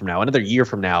 6 months from now, another year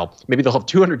from now, maybe they'll have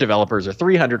 200 developers or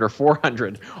 300 or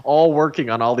 400 all working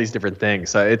on all these different things.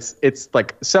 So it's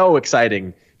like so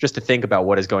exciting just to think about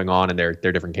what is going on in their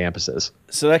different campuses.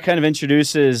 So that kind of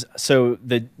introduces,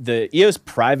 the EOS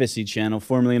privacy channel,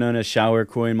 formerly known as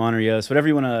Showercoin, Monero, whatever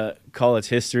you want to call its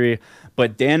history.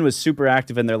 But Dan was super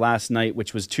active in there last night,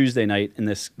 which was Tuesday night in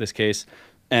this case.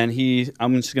 And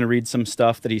I'm just going to read some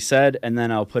stuff that he said, and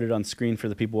then I'll put it on screen for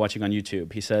the people watching on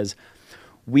YouTube. He says,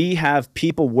 "We have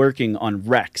people working on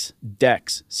Rex,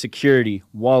 DEX, security,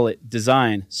 wallet,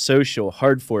 design, social,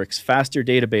 hard forks, faster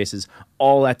databases,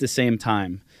 all at the same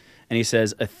time." And he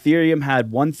says, "Ethereum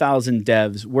had 1,000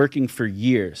 devs working for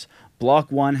years.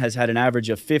 Block One has had an average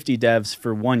of 50 devs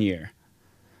for 1 year.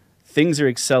 Things are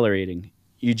accelerating.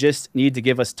 You just need to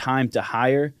give us time to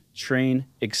hire, train,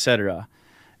 etc."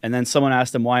 And then someone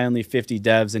asked him why only 50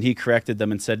 devs, and he corrected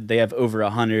them and said they have over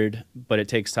 100, but it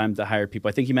takes time to hire people.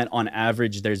 I think he meant on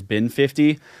average there's been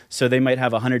 50, so they might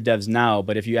have 100 devs now,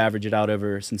 but if you average it out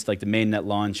over since like the mainnet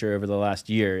launch or over the last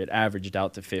year, it averaged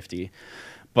out to 50.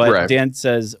 But Dan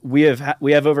says, we have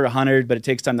over 100, but it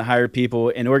takes time to hire people.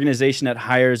 An organization that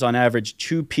hires on average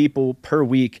 2 people per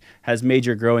week has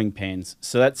major growing pains.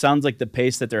 So that sounds like the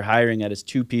pace that they're hiring at is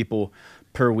 2 people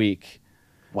per week.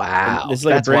 Wow. And this is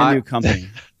like a brand new company.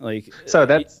 So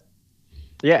that's,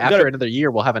 after another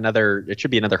year, we'll have it should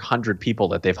be another 100 people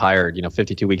that they've hired,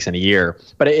 52 weeks in a year.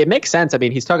 But it makes sense. I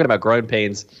mean, he's talking about growing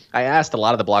pains. I asked a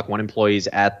lot of the Block One employees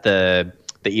at the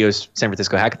EOS San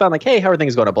Francisco Hackathon, like, hey, how are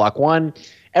things going at Block One?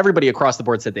 Everybody across the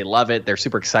board said they love it. They're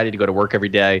super excited to go to work every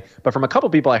day. But from a couple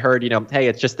people I heard, hey,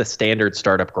 it's just the standard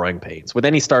startup growing pains. With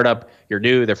any startup, you're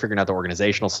new. They're figuring out the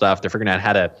organizational stuff. They're figuring out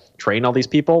how to train all these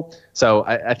people. So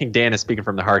I think Dan is speaking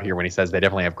from the heart here when he says they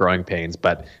definitely have growing pains,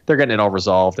 but they're getting it all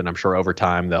resolved. And I'm sure over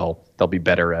time they'll be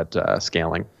better at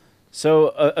scaling.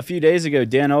 So a few days ago,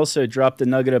 Dan also dropped a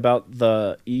nugget about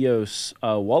the EOS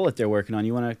wallet they're working on.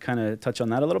 You want to kind of touch on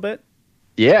that a little bit?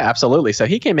 Yeah, absolutely. So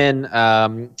he came in.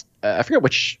 I forget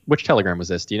which Telegram was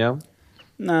this. Do you know?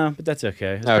 No, but that's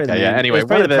okay. Okay, yeah. Anyway, it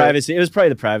was probably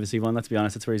the privacy one. Let's be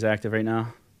honest. That's where he's active right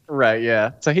now. Right.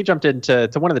 Yeah. So he jumped into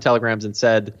one of the Telegrams and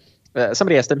said,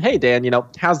 somebody asked him, "Hey Dan,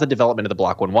 how's the development of the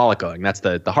Block One wallet going? That's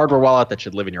the hardware wallet that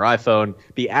should live in your iPhone,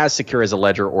 be as secure as a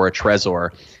Ledger or a Trezor."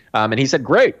 And he said,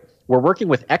 "Great. We're working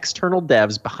with external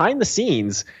devs behind the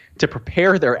scenes to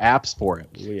prepare their apps for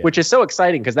it," which is so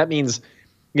exciting because that means.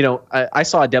 I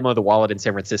saw a demo of the wallet in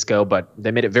San Francisco, but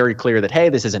they made it very clear that, hey,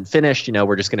 this isn't finished.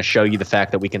 We're just going to show you the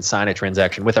fact that we can sign a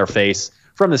transaction with our face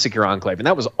from the secure enclave. And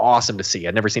that was awesome to see.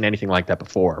 I'd never seen anything like that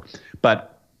before.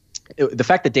 But the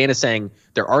fact that Dan is saying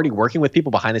they're already working with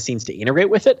people behind the scenes to integrate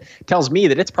with it tells me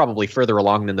that it's probably further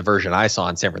along than the version I saw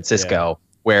in San Francisco.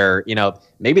 Where,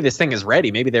 maybe this thing is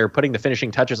ready. Maybe they're putting the finishing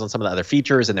touches on some of the other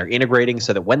features and they're integrating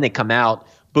so that when they come out,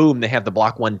 boom, they have the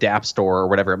Block One dApp store or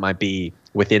whatever it might be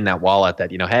within that wallet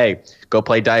that, hey, go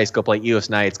play Dice, go play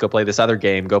EOS Nights, go play this other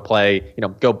game, go play,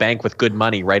 go bank with good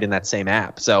money right in that same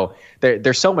app. So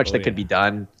there's so much that could be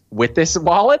done with this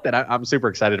wallet that I'm super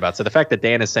excited about. So the fact that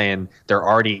Dan is saying they're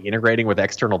already integrating with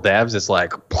external devs is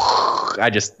like, oh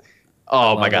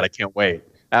my God, I can't wait.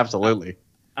 Absolutely.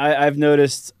 I've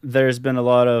noticed there's been a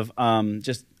lot of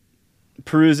just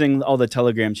perusing all the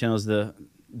Telegram channels, the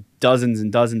dozens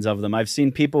and dozens of them. I've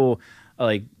seen people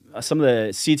like some of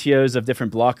the CTOs of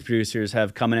different block producers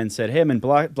have come in and said, "Hey, I'm in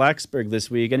Blacksburg this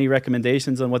week. Any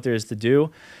recommendations on what there is to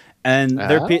do?" And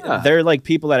they're like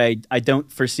people that I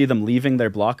don't foresee them leaving their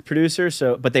block producer.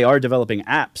 But they are developing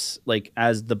apps like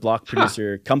as the block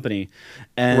producer company,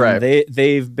 and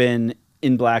they've been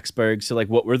in Blacksburg. So like,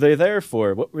 what were they there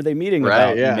for? What were they meeting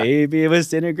about? Yeah. Maybe it was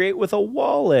to integrate with a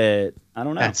wallet. I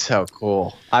don't know. That's so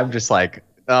cool. I'm just like,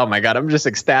 oh my God, I'm just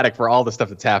ecstatic for all the stuff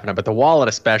that's happening. But the wallet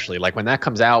especially, like when that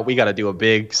comes out, we got to do a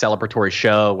big celebratory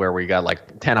show where we got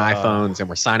like 10 iPhones and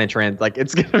we're signing trends. Like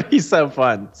it's going to be so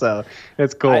fun. So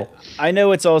it's cool. I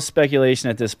know it's all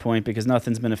speculation at this point because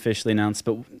nothing's been officially announced,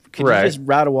 but could you just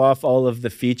rattle off all of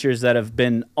the features that have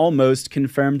been almost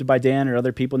confirmed by Dan or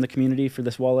other people in the community for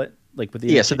this wallet? Like with the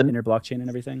inner blockchain and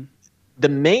everything? The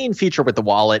main feature with the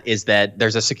wallet is that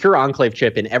there's a secure enclave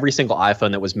chip in every single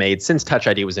iPhone that was made since Touch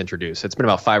ID was introduced. It's been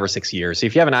about 5 or 6 years. So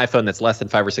if you have an iPhone that's less than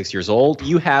 5 or 6 years old,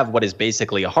 you have what is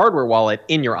basically a hardware wallet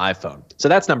in your iPhone. So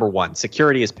that's number one.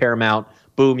 Security is paramount.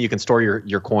 Boom, you can store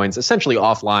your coins essentially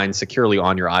offline, securely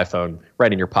on your iPhone,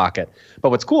 right in your pocket. But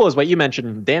what's cool is what you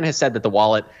mentioned. Dan has said that the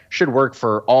wallet should work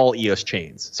for all EOS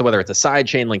chains. So whether it's a side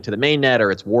chain linked to the mainnet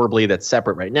or it's Warbly that's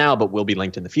separate right now but will be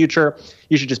linked in the future,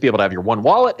 you should just be able to have your one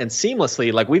wallet and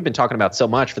seamlessly, like we've been talking about so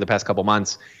much for the past couple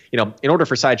months, you know, in order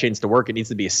for side chains to work, it needs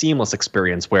to be a seamless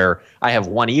experience where I have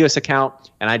one EOS account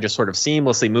and I just sort of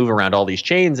seamlessly move around all these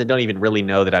chains and don't even really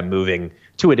know that I'm moving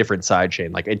to a different side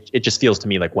chain. Like it just feels to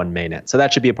me like one mainnet. So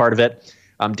that should be a part of it.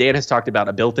 Dan has talked about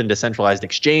a built-in decentralized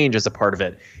exchange as a part of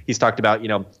it. He's talked about, you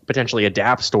know, potentially a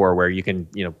DApp store where you can,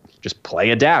 you know, just play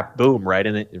a DApp, boom, right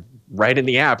in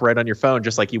the app, right on your phone,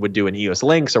 just like you would do in EOS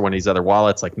Links or one of these other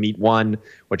wallets like Meet One,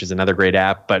 which is another great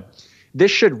app. But this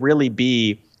should really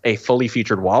be a fully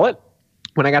featured wallet.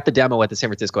 When I got the demo at the San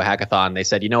Francisco Hackathon, they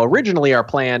said, you know, originally our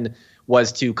plan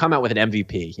was to come out with an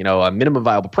MVP, you know, a minimum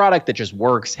viable product that just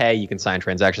works. Hey, you can sign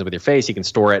transactions with your face, you can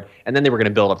store it, and then they were going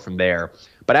to build up from there.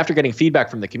 But after getting feedback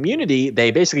from the community,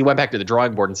 they basically went back to the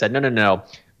drawing board and said, no.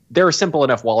 There are simple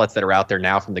enough wallets that are out there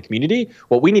now from the community.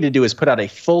 What we need to do is put out a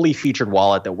fully featured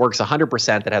wallet that works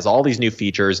 100%, that has all these new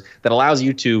features, that allows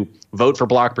you to vote for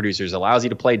block producers, allows you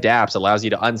to play dApps, allows you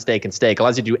to unstake and stake,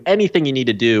 allows you to do anything you need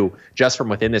to do just from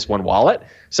within this one wallet.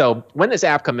 So when this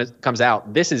app comes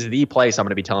out, this is the place I'm going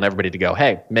to be telling everybody to go,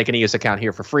 hey, make an EOS account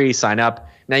here for free, sign up.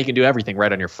 Now you can do everything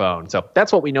right on your phone. So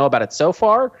that's what we know about it so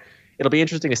far. It'll be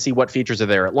interesting to see what features are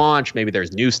there at launch. Maybe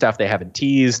there's new stuff they haven't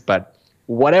teased, but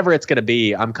whatever it's going to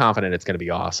be, I'm confident it's going to be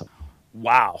awesome.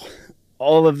 Wow.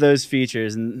 All of those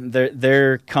features, and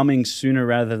they're coming sooner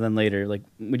rather than later. Like,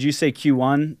 would you say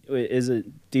Q1 is a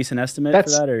decent estimate for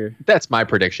that? Or that's my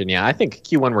prediction, yeah. I think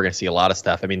Q1 we're going to see a lot of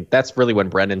stuff. I mean, that's really when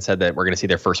Brendan said that we're going to see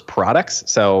their first products.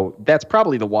 So that's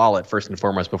probably the wallet first and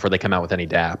foremost before they come out with any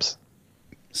dApps.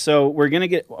 So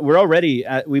we're already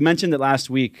we mentioned it last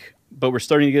week, but we're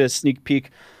starting to get a sneak peek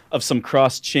of some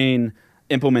cross-chain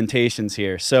implementations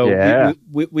here. So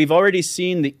we've already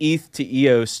seen the ETH to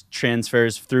EOS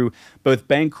transfers through both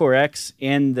BankCoreX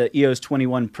and the EOS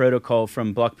 21 protocol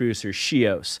from block producer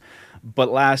Shios.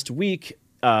 But last week,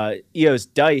 EOS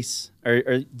Dice, or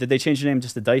did they change the name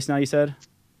just to Dice now, you said?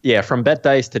 Yeah, from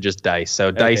BetDice to just Dice.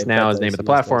 So Dice now is name of the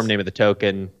platform, name of the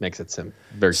token, makes it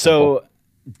very simple. So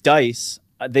Dice,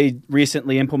 they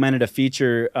recently implemented a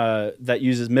feature that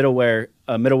uses a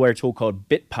middleware tool called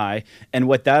BitPi, and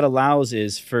what that allows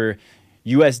is for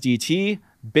USDT,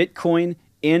 Bitcoin,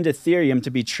 and Ethereum to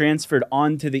be transferred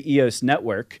onto the EOS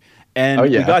network. And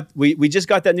we just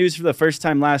got that news for the first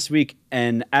time last week,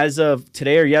 and as of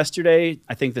today or yesterday,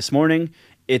 I think this morning,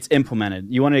 it's implemented.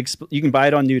 You can buy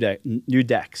it on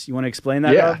NewDex. You want to explain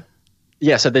that, Rob?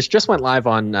 Yeah, so this just went live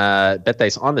on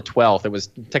BetDice on the 12th. It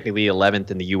was technically 11th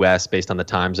in the U.S. based on the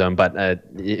time zone. But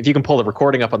if you can pull the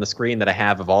recording up on the screen that I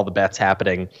have of all the bets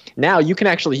happening, now you can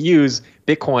actually use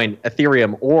Bitcoin,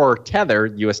 Ethereum, or Tether,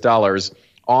 US dollars,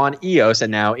 on EOS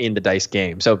and now in the Dice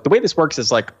game. So the way this works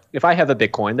is like if I have a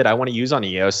Bitcoin that I want to use on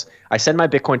EOS, I send my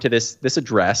Bitcoin to this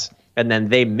address, and then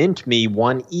they mint me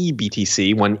one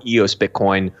eBTC, one EOS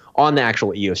Bitcoin, on the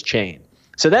actual EOS chain.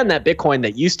 So then that Bitcoin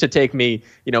that used to take me,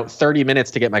 30 minutes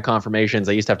to get my confirmations,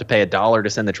 I used to have to pay $1 to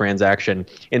send the transaction.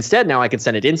 Instead, now I can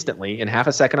send it instantly in half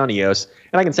a second on EOS,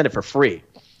 and I can send it for free.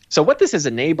 So what this is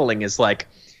enabling is like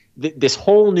this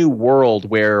whole new world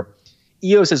where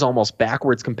EOS is almost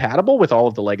backwards compatible with all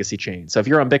of the legacy chains. So if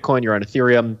you're on Bitcoin, you're on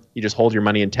Ethereum, you just hold your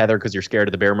money in Tether because you're scared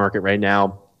of the bear market right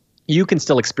now. You can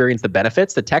still experience the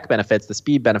benefits, the tech benefits, the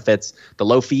speed benefits, the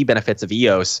low fee benefits of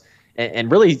EOS,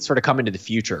 and really sort of come into the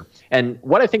future. And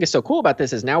what I think is so cool about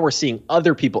this is now we're seeing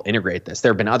other people integrate this. There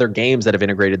have been other games that have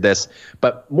integrated this.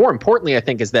 But more importantly, I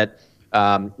think, is that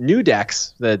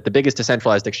Nudex, the biggest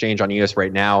decentralized exchange on EOS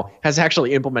right now, has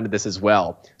actually implemented this as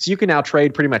well. So you can now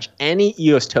trade pretty much any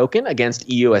EOS token against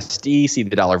EUSD, see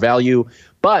the dollar value,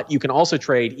 but you can also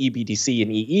trade eBTC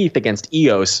and ETH against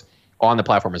EOS on the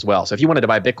platform as well. So if you wanted to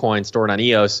buy Bitcoin, store it on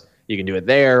EOS, you can do it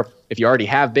there. If you already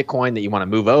have Bitcoin that you want to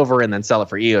move over and then sell it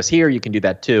for EOS here, you can do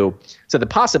that too. So the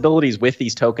possibilities with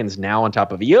these tokens now on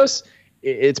top of EOS,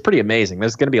 it's pretty amazing.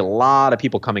 There's going to be a lot of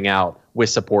people coming out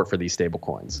with support for these stable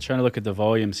coins. Trying to look at the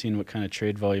volume, seeing what kind of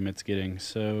trade volume it's getting.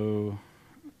 So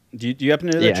do you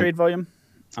happen to know the trade volume?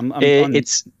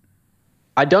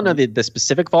 I don't know the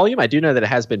specific volume. I do know that it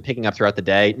has been picking up throughout the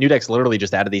day. Nudex literally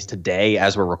just added these today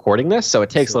as we're recording this, so it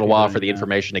takes a little while for the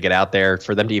information to get out there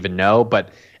for them to even know. But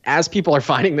as people are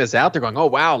finding this out, they're going, oh,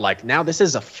 wow, like now this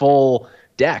is a full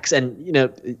DEX. And, you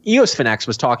know, EOS Finex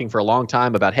was talking for a long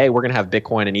time about, hey, we're going to have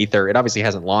Bitcoin and Ether. It obviously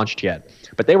hasn't launched yet,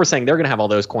 but they were saying they're going to have all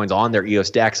those coins on their EOS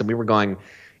DEX. And we were going,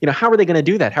 you know, how are they going to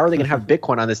do that? How are they going to have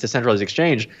Bitcoin on this decentralized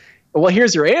exchange? Well,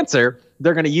 here's your answer.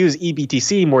 They're going to use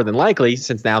eBTC more than likely,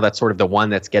 since now that's sort of the one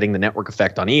that's getting the network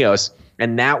effect on EOS.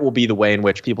 And that will be the way in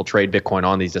which people trade Bitcoin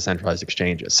on these decentralized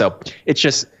exchanges. So it's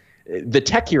just, the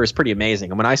tech here is pretty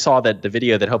amazing. And when I saw that the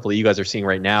video that hopefully you guys are seeing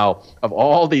right now of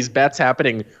all these bets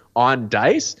happening on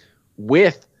DICE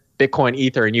with Bitcoin,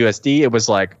 Ether, and USD, it was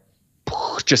like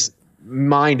just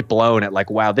mind blown at like,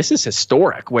 wow, this is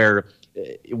historic, where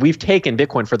we've taken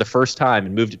Bitcoin for the first time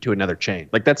and moved it to another chain.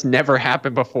 Like that's never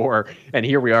happened before, and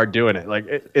here we are doing it. Like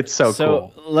it's so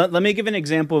cool. Let me give an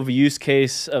example of a use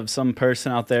case of some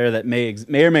person out there that may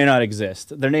or may not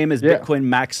exist. Their name is Bitcoin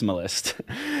Maximalist.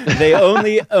 They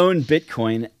only own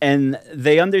Bitcoin, and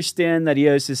they understand that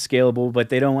EOS is scalable, but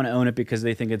they don't want to own it because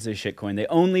they think it's a shitcoin. They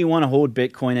only want to hold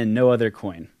Bitcoin and no other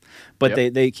coin. But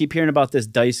they keep hearing about this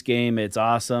DICE game. It's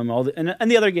awesome.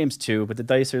 And the other games too, but the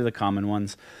DICE are the common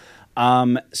ones.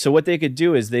 So what they could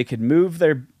do is they could move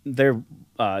their 10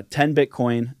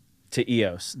 Bitcoin to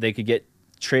EOS. They could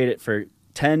trade it for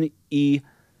 10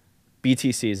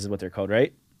 BTCs is what they're called,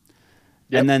 right?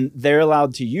 Yep. And then they're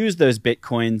allowed to use those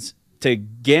Bitcoins to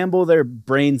gamble their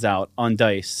brains out on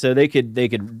DICE. So they could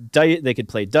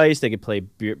play DICE. They could play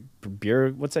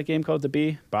beer. What's that game called? The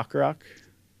B? Baccarat?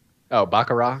 Oh,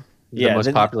 Baccarat. The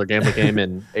most popular gambling game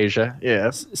in Asia.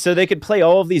 Yes. So they could play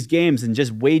all of these games and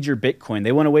just wager Bitcoin.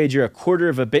 They want to wager a quarter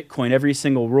of a Bitcoin every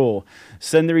single roll.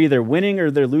 So then they're either winning or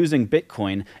they're losing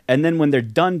Bitcoin. And then when they're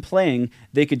done playing,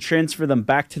 they could transfer them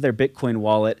back to their Bitcoin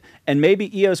wallet. And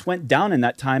maybe EOS went down in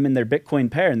that time in their Bitcoin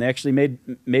pair, and they actually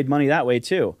made money that way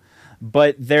too.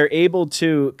 But they're able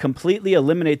to completely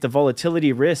eliminate the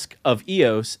volatility risk of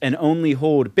EOS and only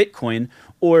hold Bitcoin,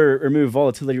 or remove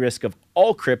volatility risk of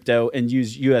all crypto and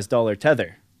use US dollar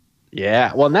tether.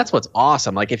 Yeah, well, and that's what's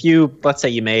awesome. Like if you, let's say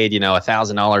you made,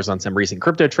 $1,000 on some recent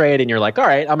crypto trade, and you're like, all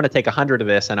right, I'm going to take 100 of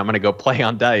this and I'm going to go play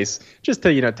on DICE just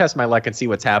to, test my luck and see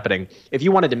what's happening. If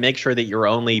you wanted to make sure that you're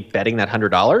only betting that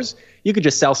 $100, you could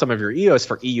just sell some of your EOS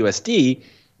for EUSD.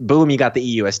 Boom, you got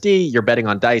the EUSD, you're betting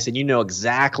on DICE, and you know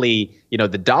exactly,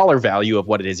 the dollar value of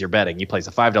what it is you're betting. You place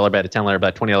a $5 bet, a $10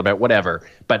 bet, $20 bet, whatever.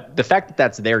 But the fact that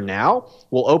that's there now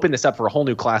will open this up for a whole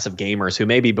new class of gamers who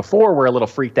maybe before were a little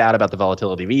freaked out about the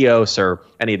volatility of EOS or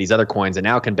any of these other coins, and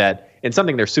now can bet in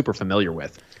something they're super familiar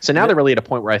with. So now they're really at a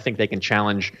point where I think they can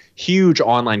challenge huge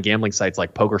online gambling sites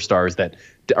like PokerStars that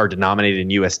are denominated in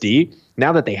USD.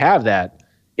 Now that they have that,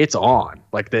 it's on.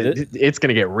 It's going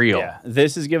to get real. Yeah,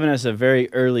 this has given us a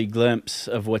very early glimpse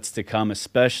of what's to come,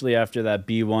 especially after that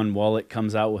B1 wallet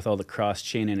comes out with all the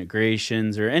cross-chain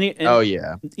integrations or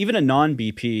even a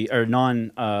non-BP or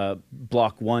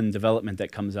non-Block 1 development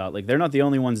that comes out. Like, they're not the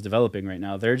only ones developing right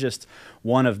now. They're just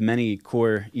one of many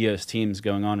core EOS teams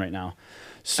going on right now.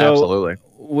 So absolutely.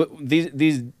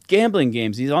 These gambling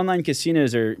games, these online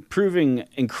casinos are proving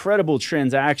incredible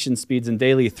transaction speeds and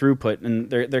daily throughput, and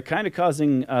they're kind of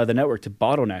causing the network to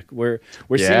bottleneck. We're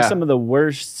seeing some of the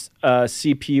worst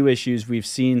CPU issues we've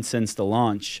seen since the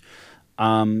launch.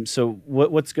 So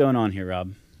what's going on here,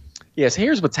 Rob? Yeah, so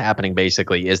here's what's happening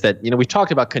basically is that, we've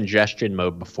talked about congestion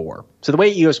mode before. So the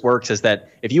way EOS works is that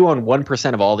if you own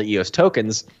 1% of all the EOS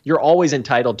tokens, you're always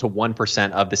entitled to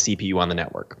 1% of the CPU on the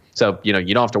network. So, you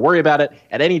don't have to worry about it.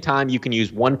 At any time, you can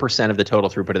use 1% of the total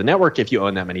throughput of the network if you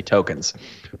own that many tokens.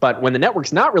 But when the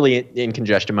network's not really in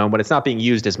congestion mode, when it's not being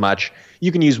used as much,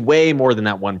 you can use way more than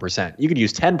that 1%. You could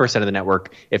use 10% of the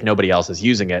network if nobody else is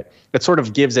using it. That sort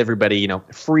of gives everybody,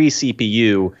 free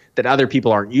CPU that other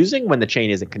people aren't using when the chain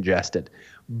isn't congested.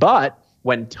 But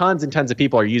when tons and tons of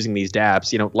people are using these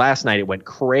dApps, last night it went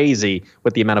crazy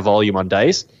with the amount of volume on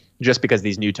DICE just because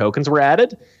these new tokens were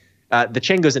added. The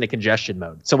chain goes into congestion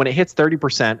mode. So when it hits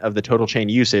 30% of the total chain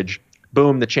usage,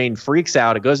 boom, the chain freaks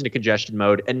out. It goes into congestion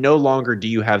mode, and no longer do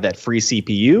you have that free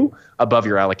CPU above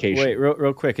your allocation. Wait,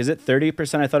 real quick. Is it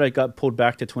 30%? I thought it got pulled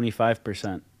back to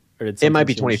 25%. It might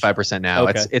be 25% now.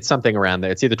 Okay. It's something around there.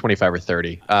 It's either 25 or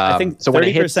 30. I think so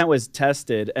 30% was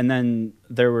tested, and then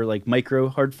there were like micro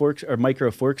hard forks or micro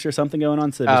forks or something going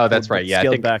on. So that's right. Yeah,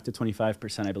 scaled back to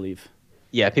 25%, I believe.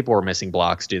 Yeah, people were missing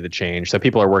blocks due to the change. So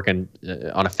people are working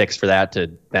on a fix for that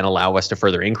to then allow us to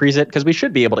further increase it, because we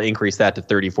should be able to increase that to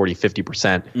 30, 40,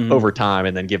 50% over time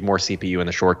and then give more CPU in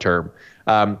the short term.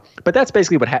 But that's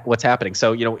basically what's happening.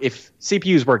 So, if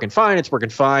CPU is working fine, it's working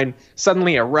fine.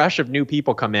 Suddenly a rush of new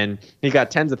people come in. You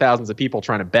got tens of thousands of people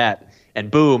trying to bet. And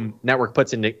boom, network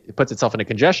puts itself into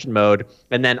congestion mode,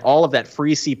 and then all of that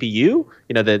free CPU,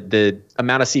 the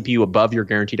amount of CPU above your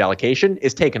guaranteed allocation,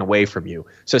 is taken away from you.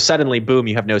 So suddenly, boom,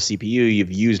 you have no CPU,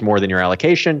 you've used more than your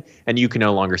allocation, and you can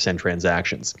no longer send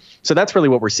transactions. So that's really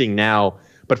what we're seeing now.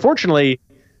 But fortunately,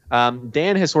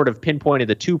 Dan has sort of pinpointed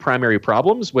the two primary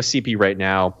problems with CPU right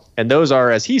now, and those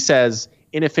are, as he says,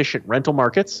 inefficient rental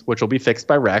markets, which will be fixed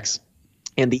by Rex,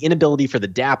 and the inability for the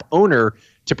DApp owner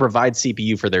to provide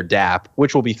CPU for their DApp,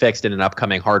 which will be fixed in an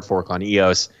upcoming hard fork on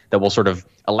EOS that will sort of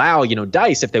allow,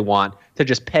 DICE, if they want, to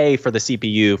just pay for the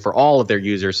CPU for all of their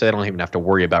users so they don't even have to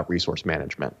worry about resource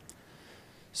management.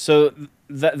 So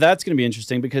that's going to be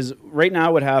interesting, because right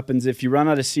now what happens if you run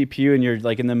out of CPU and you're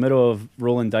like in the middle of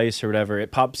rolling dice or whatever,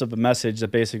 it pops up a message that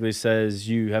basically says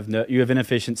you have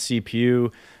inefficient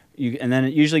CPU. And then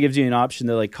it usually gives you an option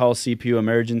to like call CPU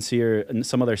emergency or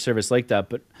some other service like that.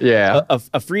 But yeah,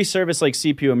 a free service like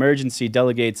CPU emergency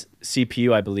delegates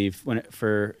CPU, I believe,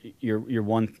 for your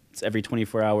once every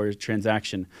 24-hour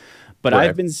transaction. But right.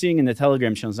 I've been seeing in the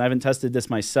Telegram channels, and I haven't tested this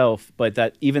myself, but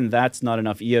that even that's not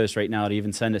enough EOS right now to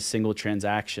even send a single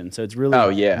transaction. So it's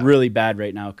really bad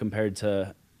right now compared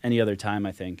to any other time,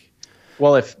 I think.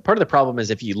 Well, if part of the problem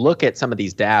is if you look at some of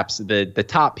these dApps, the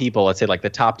top people, let's say like the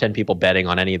top 10 people betting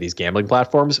on any of these gambling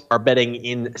platforms are betting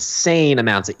insane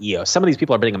amounts of EOS. Some of these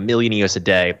people are betting 1 million EOS a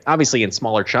day. Obviously in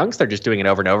smaller chunks, they're just doing it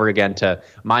over and over again to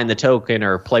mine the token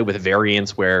or play with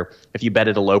variance, where if you bet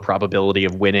at a low probability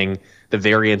of winning, the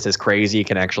variance is crazy. It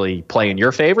can actually play in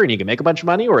your favor and you can make a bunch of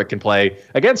money, or it can play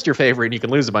against your favor and you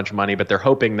can lose a bunch of money, but they're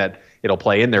hoping that it'll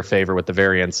play in their favor with the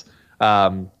variance.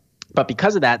 But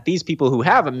because of that, these people who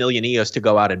have 1 million EOS to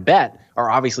go out and bet are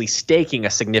obviously staking a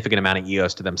significant amount of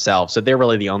EOS to themselves. So they're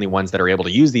really the only ones that are able to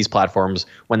use these platforms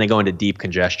when they go into deep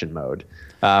congestion mode.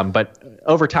 But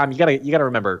over time, you gotta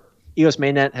remember, EOS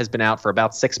mainnet has been out for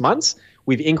about 6 months.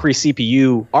 We've increased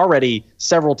CPU already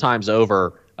several times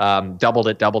over, doubled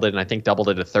it, and I think doubled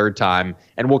it a third time.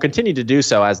 And we'll continue to do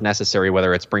so as necessary,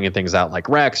 whether it's bringing things out like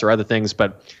Rex or other things.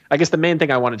 But I guess the main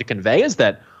thing I wanted to convey is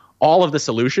that all of the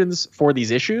solutions for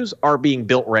these issues are being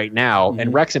built right now,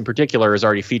 and Rex in particular is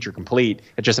already feature complete.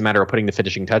 It's just a matter of putting the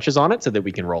finishing touches on it so that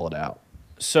we can roll it out.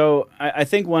 So I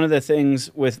think one of the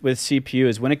things with CPU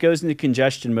is when it goes into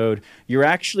congestion mode, you're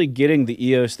actually getting the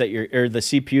EOS the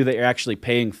CPU that you're actually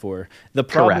paying for. The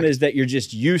problem is that you're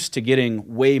just used to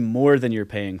getting way more than you're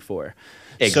paying for.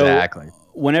 Exactly. So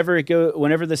whenever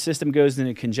the system goes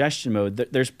into congestion mode,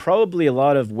 there's probably a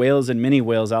lot of whales and mini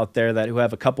whales out there who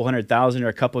have a couple 100,000 or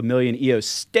a couple million EOS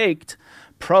staked,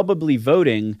 probably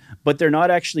voting, but they're not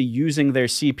actually using their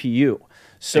CPU.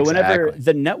 So whenever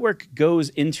the network goes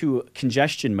into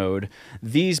congestion mode,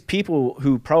 these people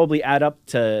who probably add up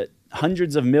to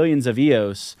hundreds of millions of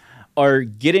EOS are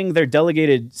getting their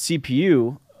delegated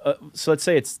CPU. So let's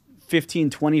say it's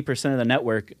 15-20% of the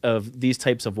network of these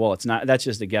types of wallets. That's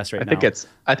just a guess now.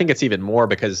 I think it's even more,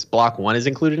 because Block One is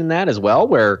included in that as well,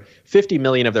 where 50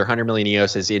 million of their 100 million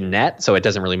EOS is in net, so it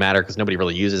doesn't really matter because nobody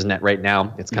really uses net right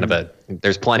now. It's kind of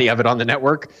there's plenty of it on the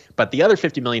network, but the other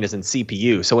 50 million is in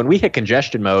CPU. So when we hit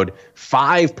congestion mode,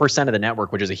 5% of the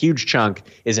network, which is a huge chunk,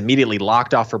 is immediately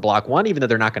locked off for Block One, even though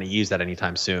they're not going to use that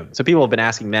anytime soon. So people have been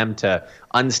asking them to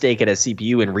unstake it as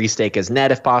CPU and restake as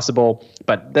net if possible,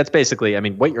 but that's basically,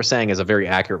 what you're saying is a very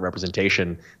accurate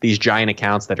representation. These giant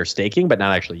accounts that are staking but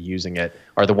not actually using it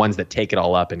are the ones that take it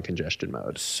all up in congestion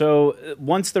mode. So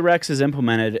once the Rex is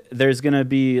implemented, there's going to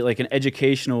be like an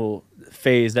educational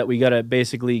phase that we got to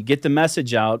basically get the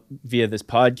message out via this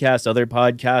podcast, other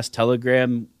podcasts,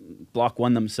 Telegram, Block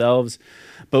One themselves.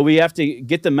 But we have to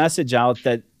get the message out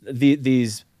that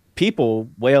these people,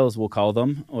 whales we'll call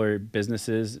them, or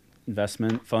businesses,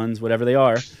 investment funds, whatever they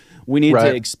are, we need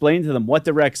to explain to them what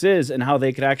the Rex is and how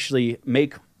they could actually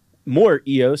make more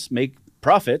EOS, make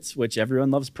profits, which everyone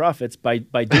loves profits, by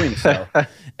doing so.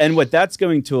 And what that's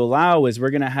going to allow is we're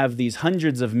going to have these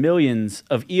hundreds of millions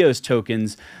of EOS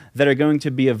tokens that are going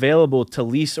to be available to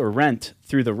lease or rent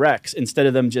through the REX, instead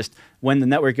of them just, when the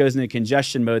network goes into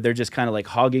congestion mode, they're just kind of like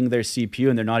hogging their CPU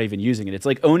and they're not even using it. It's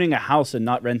like owning a house and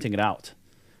not renting it out.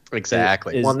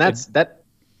 Exactly. Well, and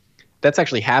that's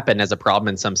actually happened as a problem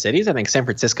in some cities. I think San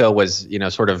Francisco was,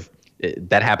 sort of,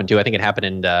 that happened too. I think it happened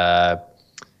in,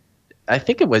 I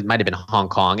think might have been Hong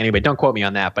Kong. Anyway, don't quote me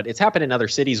on that, but it's happened in other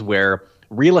cities where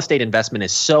real estate investment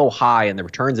is so high and the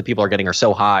returns that people are getting are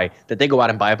so high that they go out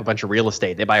and buy up a bunch of real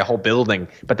estate. They buy a whole building,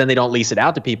 but then they don't lease it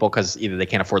out to people because either they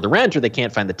can't afford the rent or they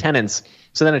can't find the tenants.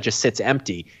 So then it just sits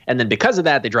empty. And then because of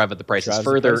that, they drive up the prices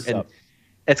further. And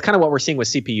it's kind of what we're seeing with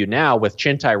CPU now, with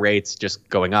Chintai rates just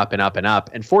going up and up and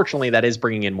up. And fortunately, that is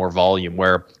bringing in more volume,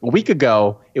 where a week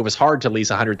ago, it was hard to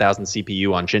lease 100,000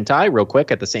 CPU on Chintai real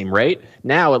quick at the same rate.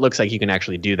 Now it looks like you can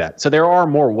actually do that. So there are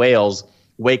more whales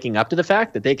waking up to the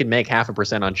fact that they can make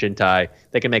 0.5% on Chintai.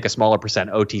 They can make a smaller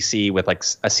percent OTC with like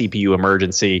a CPU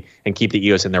emergency and keep the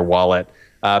EOS in their wallet.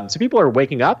 So people are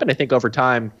waking up, and I think over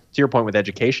time, to your point with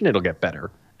education, it'll get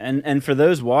better. And for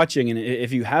those watching, and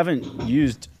if you haven't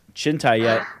used Chintai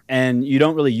yet and you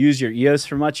don't really use your EOS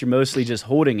for much, you're mostly just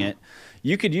holding it,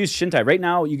 you could use Chintai. Right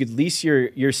now, you could lease your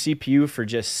CPU for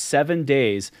just 7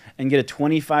 days and get a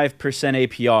 25%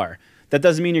 APR. That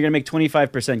doesn't mean you're going to make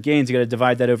 25% gains. You got to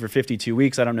divide that over 52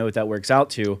 weeks. I don't know what that works out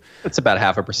to. It's about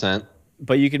 0.5%.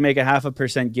 But you could make a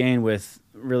 0.5% gain with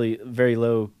really very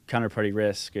low counterparty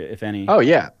risk, if any. Oh,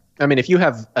 yeah. I mean, if you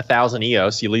have 1,000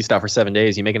 EOS, you leased out for 7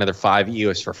 days, you make another 5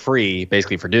 EOS for free,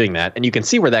 basically for doing that. And you can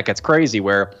see where that gets crazy,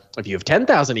 where if you have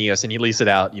 10,000 EOS and you lease it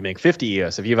out, you make 50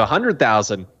 EOS. If you have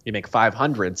 100,000, you make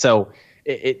 500. So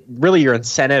it really, your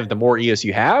incentive, the more EOS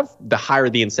you have, the higher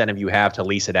the incentive you have to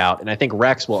lease it out. And I think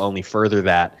Rex will only further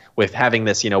that with having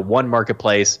this, one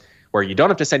marketplace where you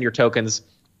don't have to send your tokens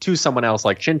to someone else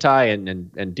like Chintai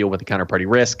and deal with the counterparty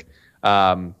risk.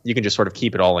 You can just sort of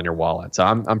keep it all in your wallet. So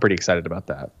I'm pretty excited about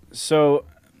that. So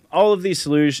all of these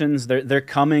solutions, they're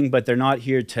coming, but they're not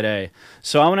here today.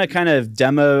 So I want to kind of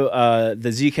demo the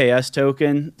ZKS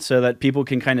token so that people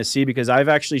can kind of see, because I've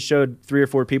actually showed 3 or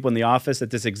 4 people in the office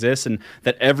that this exists and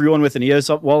that everyone with an EOS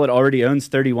wallet already owns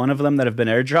 31 of them that have been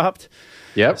airdropped.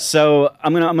 Yep. So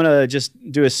I'm gonna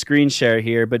just do a screen share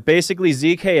here, but basically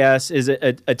ZKS is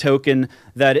a token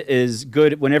that is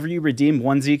good. Whenever you redeem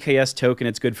one ZKS token,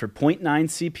 it's good for 0.9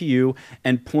 CPU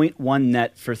and 0.1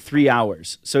 net for 3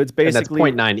 hours. So it's basically,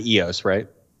 and that's 0.9 EOS, right?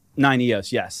 9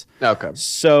 EOS, yes. Okay.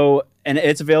 So, and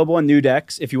it's available on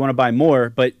Nudex if you want to buy more,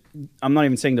 but I'm not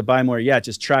even saying to buy more yet.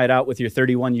 Just try it out with your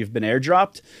 31 you've been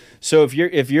airdropped. So if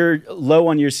you're low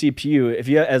on your CPU,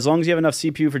 as long as you have enough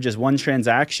CPU for just one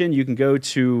transaction, you can go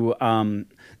to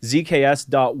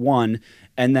zks.one,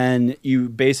 and then you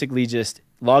basically just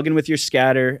log in with your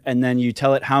scatter, and then you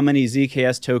tell it how many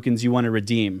ZKS tokens you want to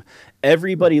redeem.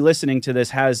 Everybody listening to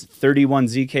this has 31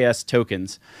 ZKS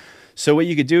tokens. So what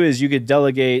you could do is you could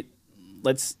delegate,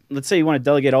 let's say you want to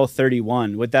delegate all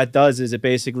 31. What that does is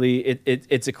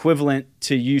it's equivalent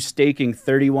to you staking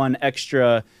 31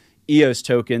 extra EOS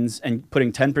tokens and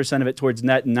putting 10% of it towards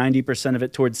net and 90% of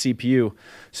it towards CPU.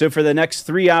 So for the next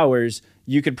 3 hours,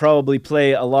 you could probably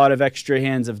play a lot of extra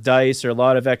hands of dice or a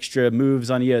lot of extra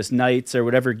moves on EOS Knights or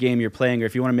whatever game you're playing. Or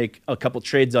if you want to make a couple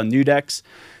trades on Nudex,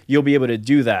 you'll be able to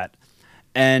do that.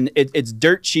 And it's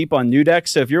dirt cheap on Nudex.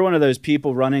 So if you're one of those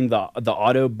people running the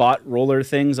auto bot roller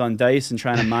things on dice and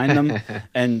trying to mine them,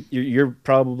 and you're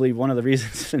probably one of the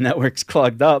reasons the network's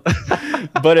clogged up.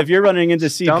 But if you're running into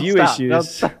CPU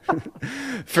issues,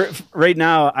 for right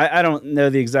now, I don't know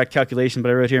the exact calculation, but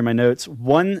I wrote here in my notes,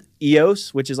 1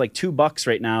 EOS, which is like $2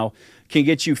 right now, can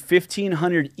get you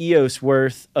 1,500 EOS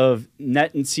worth of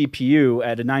net and CPU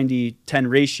at a 90-10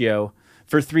 ratio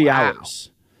for 3 hours.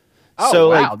 Oh, so,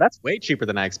 wow, that's way cheaper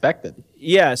than I expected.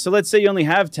 Yeah, so let's say you only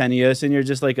have 10 EOS and you're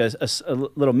just like a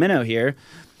little minnow here.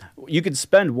 You could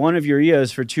spend one of your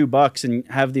EOS for $2 and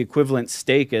have the equivalent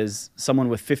stake as someone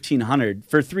with 1,500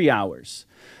 for 3 hours.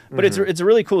 But it's a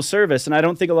really cool service, and I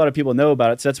don't think a lot of people know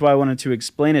about it, so that's why I wanted to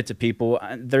explain it to people.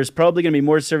 There's probably going to be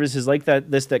more services like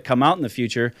that come out in the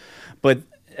future, but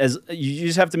as you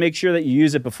just have to make sure that you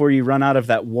use it before you run out of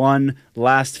that one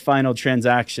last final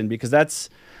transaction, because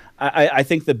that's... I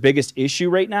think the biggest issue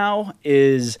right now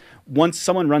is once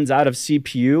someone runs out of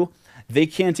CPU, they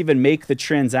can't even make the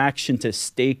transaction to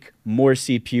stake more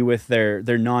CPU with their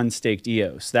non-staked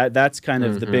EOS. That's kind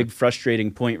of the big frustrating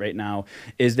point right now,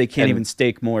 is they can't even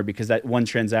stake more because that one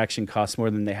transaction costs more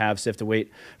than they have, so they have to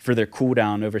wait for their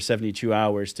cooldown over 72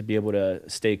 hours to be able to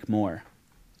stake more.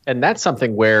 And that's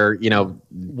something where,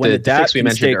 when the fix we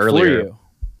mentioned earlier.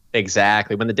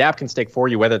 Exactly. When the dApp can stake for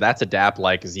you, whether that's a dApp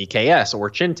like ZKS or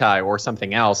Chintai or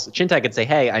something else, Chintai could say,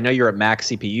 hey, I know you're at max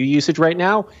CPU usage right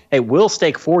now. Hey, we'll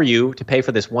stake for you to pay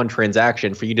for this one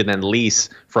transaction for you to then lease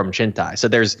from Chintai. So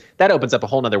that opens up a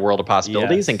whole nother world of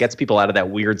possibilities and gets people out of that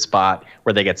weird spot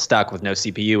where they get stuck with no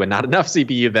CPU and not enough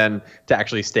CPU then to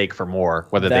actually stake for more,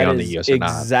 whether they own the EOS or not.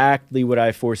 That is exactly what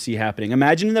I foresee happening.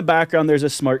 Imagine in the background there's a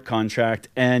smart contract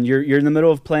and you're in the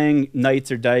middle of playing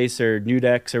Knights or Dice or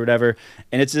Nudex or whatever,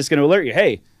 and it's just going to alert you,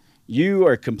 hey, you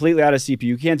are completely out of CPU.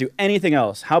 You can't do anything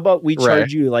else. How about we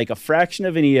charge you like a fraction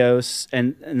of an EOS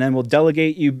and then we'll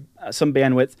delegate you some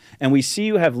bandwidth, and we see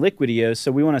you have liquid EOS,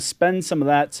 so we want to spend some of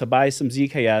that to buy some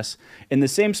ZKS. In the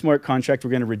same smart contract,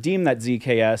 we're going to redeem that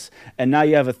ZKS, and now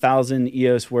you have 1,000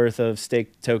 EOS worth of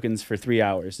staked tokens for 3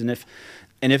 hours. And if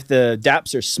the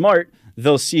dApps are smart,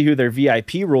 they'll see who their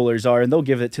VIP rollers are and they'll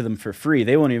give it to them for free.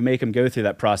 They won't even make them go through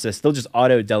that process. They'll just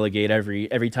auto delegate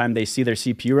every time they see their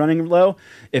CPU running low.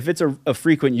 If it's a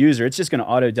frequent user, it's just going to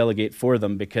auto delegate for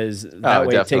them, because that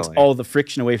way it takes all the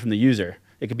friction away from the user.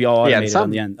 It could be all automated on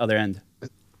the other end.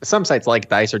 Some sites like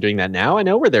Dice are doing that now. I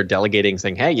know, where they're delegating,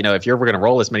 saying, hey, if you're ever going to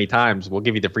roll this many times, we'll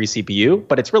give you the free CPU.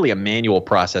 But it's really a manual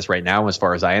process right now, as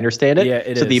far as I understand it. Yeah,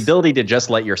 it so is. The ability to just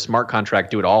let your smart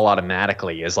contract do it all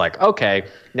automatically is like, okay,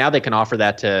 now they can offer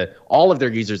that to all of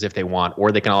their users if they want,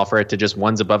 or they can offer it to just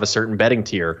ones above a certain betting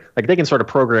tier. Like, they can sort of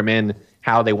program in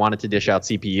how they want it to dish out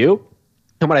CPU.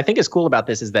 And what I think is cool about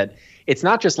this is that it's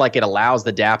not just like it allows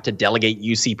the dApp to delegate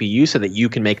you CPU so that you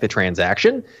can make the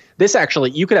transaction. This actually,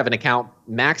 you could have an account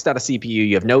maxed out of CPU,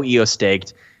 you have no EOS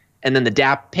staked, and then the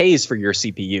dApp pays for your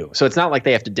CPU. So it's not like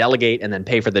they have to delegate and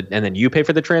then you pay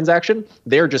for the transaction.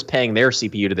 They're just paying their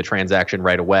CPU to the transaction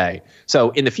right away. So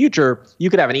in the future,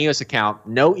 you could have an EOS account,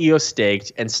 no EOS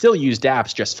staked, and still use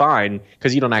dApps just fine,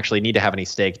 because you don't actually need to have any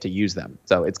stake to use them.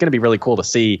 So it's going to be really cool to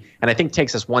see, and I think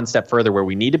takes us one step further where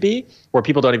we need to be, where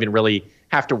people don't even really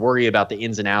have to worry about the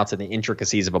ins and outs and the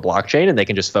intricacies of a blockchain, and they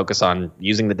can just focus on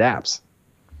using the dApps.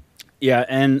 Yeah,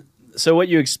 and so what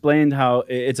you explained, how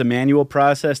it's a manual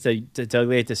process to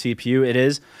delegate the CPU, it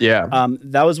is. Yeah.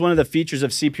 That was one of the features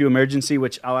of CPU Emergency,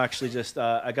 which I'll actually just,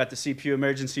 I got the CPU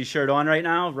Emergency shirt on right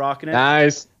now, rocking it.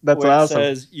 Nice. That's awesome. It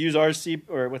says, use our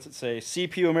or what's it say?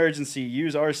 CPU Emergency,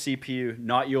 use our CPU,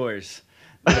 not yours.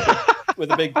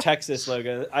 With a big Texas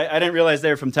logo. I didn't realize they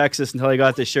were from Texas until I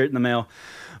got this shirt in the mail.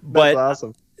 But that's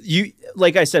awesome. You,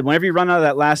 like I said, whenever you run out of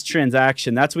that last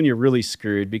transaction, that's when you're really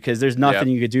screwed, because there's nothing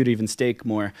you could do to even stake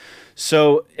more.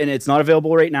 So, and it's not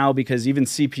available right now because even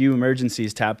CPU Emergency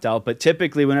is tapped out. But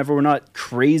typically, whenever we're not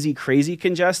crazy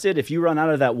congested, if you run out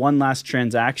of that one last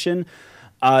transaction,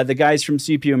 the guys from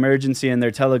CPU Emergency and their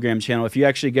Telegram channel, if you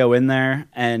actually go in there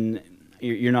and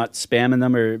you're not spamming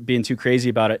them or being too crazy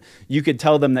about it, you could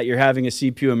tell them that you're having a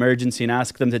CPU emergency and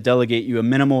ask them to delegate you a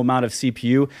minimal amount of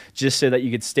CPU just so that you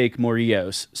could stake more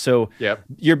EOS. So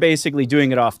you're basically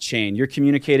doing it off chain. You're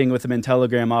communicating with them in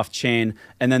Telegram off chain,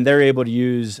 and then they're able to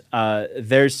use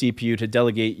their CPU to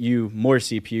delegate you more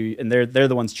CPU, and they're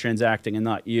the ones transacting and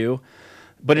not you.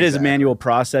 But it is a manual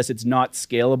process. It's not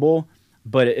scalable,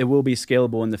 but it will be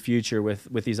scalable in the future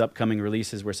with these upcoming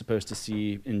releases we're supposed to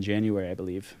see in January, I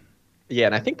believe. Yeah,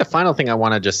 and I think the final thing I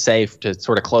want to just say to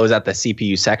sort of close out the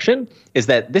CPU section is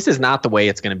that this is not the way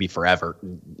it's going to be forever,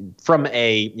 from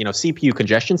a CPU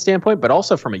congestion standpoint, but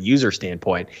also from a user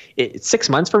standpoint. 6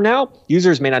 months from now,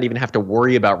 users may not even have to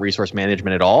worry about resource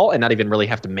management at all, and not even really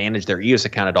have to manage their EOS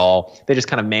account at all. They just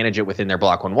kind of manage it within their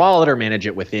Block One wallet or manage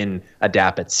it within a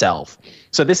dApp itself.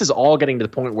 So this is all getting to the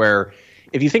point where,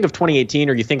 if you think of 2018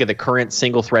 or you think of the current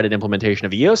single-threaded implementation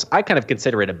of EOS, I kind of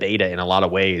consider it a beta in a lot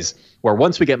of ways, where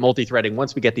once we get multi-threading,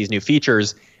 once we get these new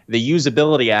features, the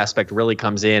usability aspect really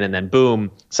comes in, and then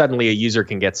boom, suddenly a user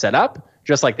can get set up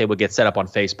just like they would get set up on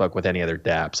Facebook with any other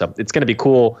dApp. So it's going to be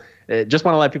cool. Just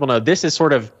want to let people know this is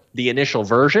sort of the initial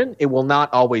version. It will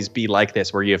not always be like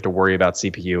this where you have to worry about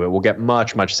CPU. It will get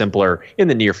much, much simpler in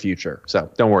the near future. So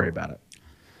don't worry about it.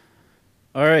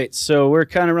 All right, so we're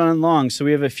kind of running long. So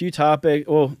we have a few topics.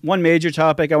 Well, one major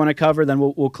topic I want to cover, then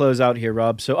we'll close out here,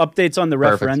 Rob. So updates on the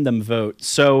referendum vote.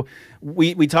 So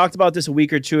we talked about this a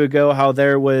week or two ago, how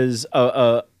there was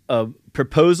a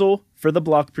proposal for the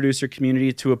block producer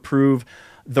community to approve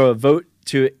the vote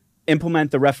to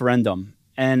implement the referendum.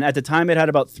 And at the time, it had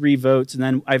about 3 votes. And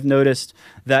then I've noticed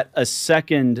that a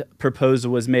second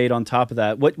proposal was made on top of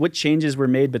that. What changes were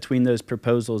made between those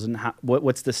proposals, and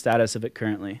what's the status of it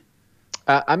currently?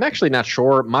 I'm actually not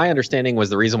sure. My understanding was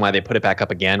the reason why they put it back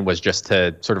up again was just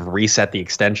to sort of reset the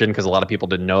extension, because a lot of people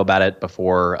didn't know about it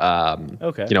before it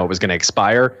was going to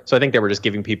expire. So I think they were just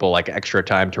giving people like extra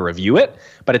time to review it.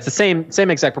 But it's the same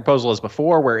exact proposal as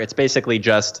before, where it's basically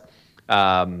just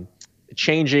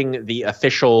changing the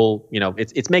official,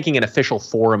 it's making an official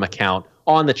forum account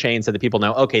on the chain so that people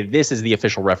know, okay, this is the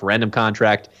official referendum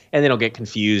contract, and they don't get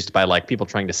confused by like people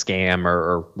trying to scam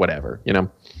or whatever,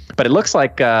 But it looks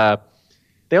like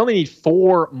they only need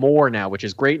 4 more now, which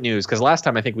is great news because last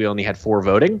time I think we only had 4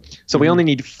 voting. So we only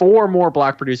need 4 more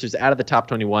block producers out of the top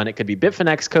 21. It could be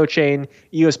Bitfinex, CoChain,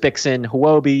 EOS Bixen,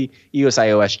 Huobi, EOS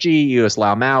IOSG, EOS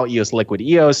Lao Mao, EOS Liquid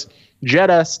EOS,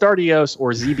 Jetta, Start EOS,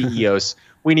 or ZB EOS.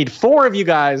 We need 4 of you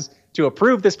guys to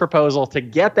approve this proposal to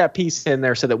get that piece in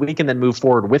there so that we can then move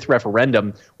forward with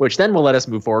referendum, which then will let us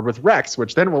move forward with Rex,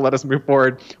 which then will let us move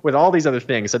forward with all these other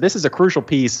things. So this is a crucial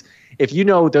piece. If you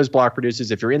know those block producers,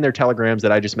 if you're in their telegrams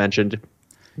that I just mentioned,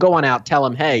 go on out, tell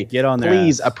them, hey, get on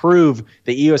please approve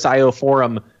the EOS.io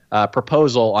forum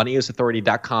proposal on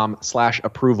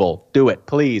eosauthority.com/approval. Do it,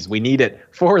 please. We need it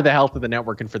for the health of the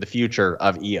network and for the future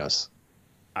of EOS.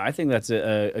 I think that's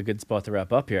a good spot to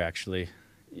wrap up here, actually.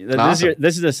 Awesome.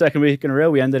 This is the second week in a row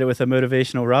we ended it with a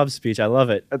motivational Rob speech. I love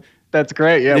it. That's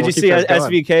great. Yeah. Did you see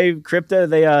SVK Crypto?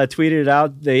 They tweeted it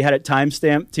out. They had it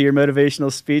timestamped to your motivational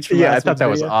speech. From I thought that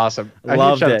was awesome.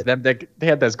 Loved it. They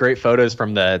had those great photos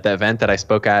from the event that I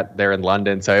spoke at there in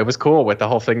London. So it was cool with the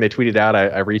whole thing they tweeted out.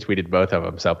 I retweeted both of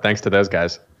them. So thanks to those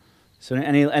guys. So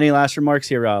any last remarks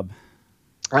here, Rob?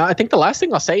 I think the last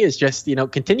thing I'll say is just,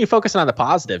 continue focusing on the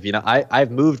positive.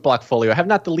 I've moved Blockfolio. I have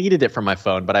not deleted it from my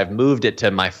phone, but I've moved it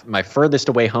to my furthest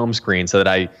away home screen so that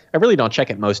I really don't check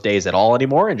it most days at all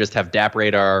anymore and just have DApp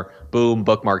Radar, boom,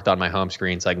 bookmarked on my home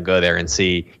screen so I can go there and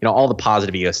see, all the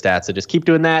positive EOS stats. So just keep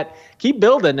doing that, keep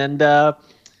building, and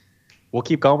we'll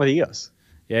keep going with EOS.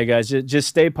 Yeah, guys, just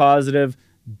stay positive.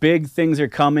 Big things are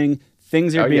coming.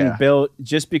 Things are being built.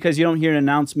 Just because you don't hear an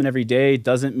announcement every day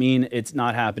doesn't mean it's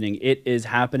not happening. It is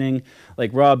happening.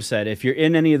 Like Rob said, if you're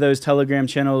in any of those Telegram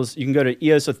channels, you can go to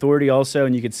EOS Authority also,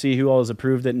 and you can see who all has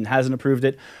approved it and hasn't approved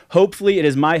it. Hopefully, it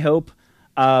is my hope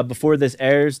before this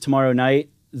airs tomorrow night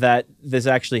that this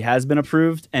actually has been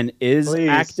approved and is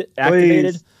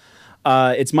activated.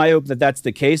 It's my hope that that's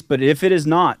the case. But if it is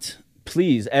not,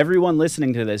 please, everyone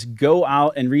listening to this, go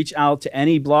out and reach out to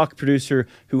any block producer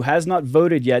who has not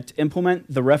voted yet to implement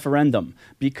the referendum,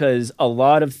 because a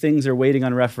lot of things are waiting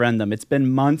on referendum. It's been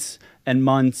months and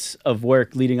months of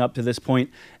work leading up to this point,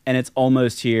 and it's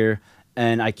almost here,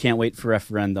 and I can't wait for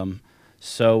referendum.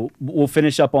 So we'll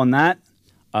finish up on that.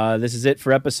 This is it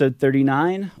for episode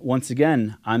 39. Once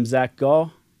again, I'm Zach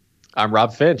Gall. I'm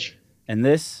Rob Finch. And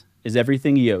this is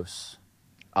Everything EOS.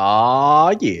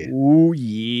 Oh, yeah. Ooh,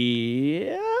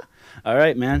 yeah. All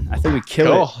right, man. I think we killed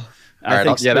it. All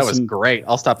right. That was great.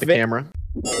 I'll stop the camera.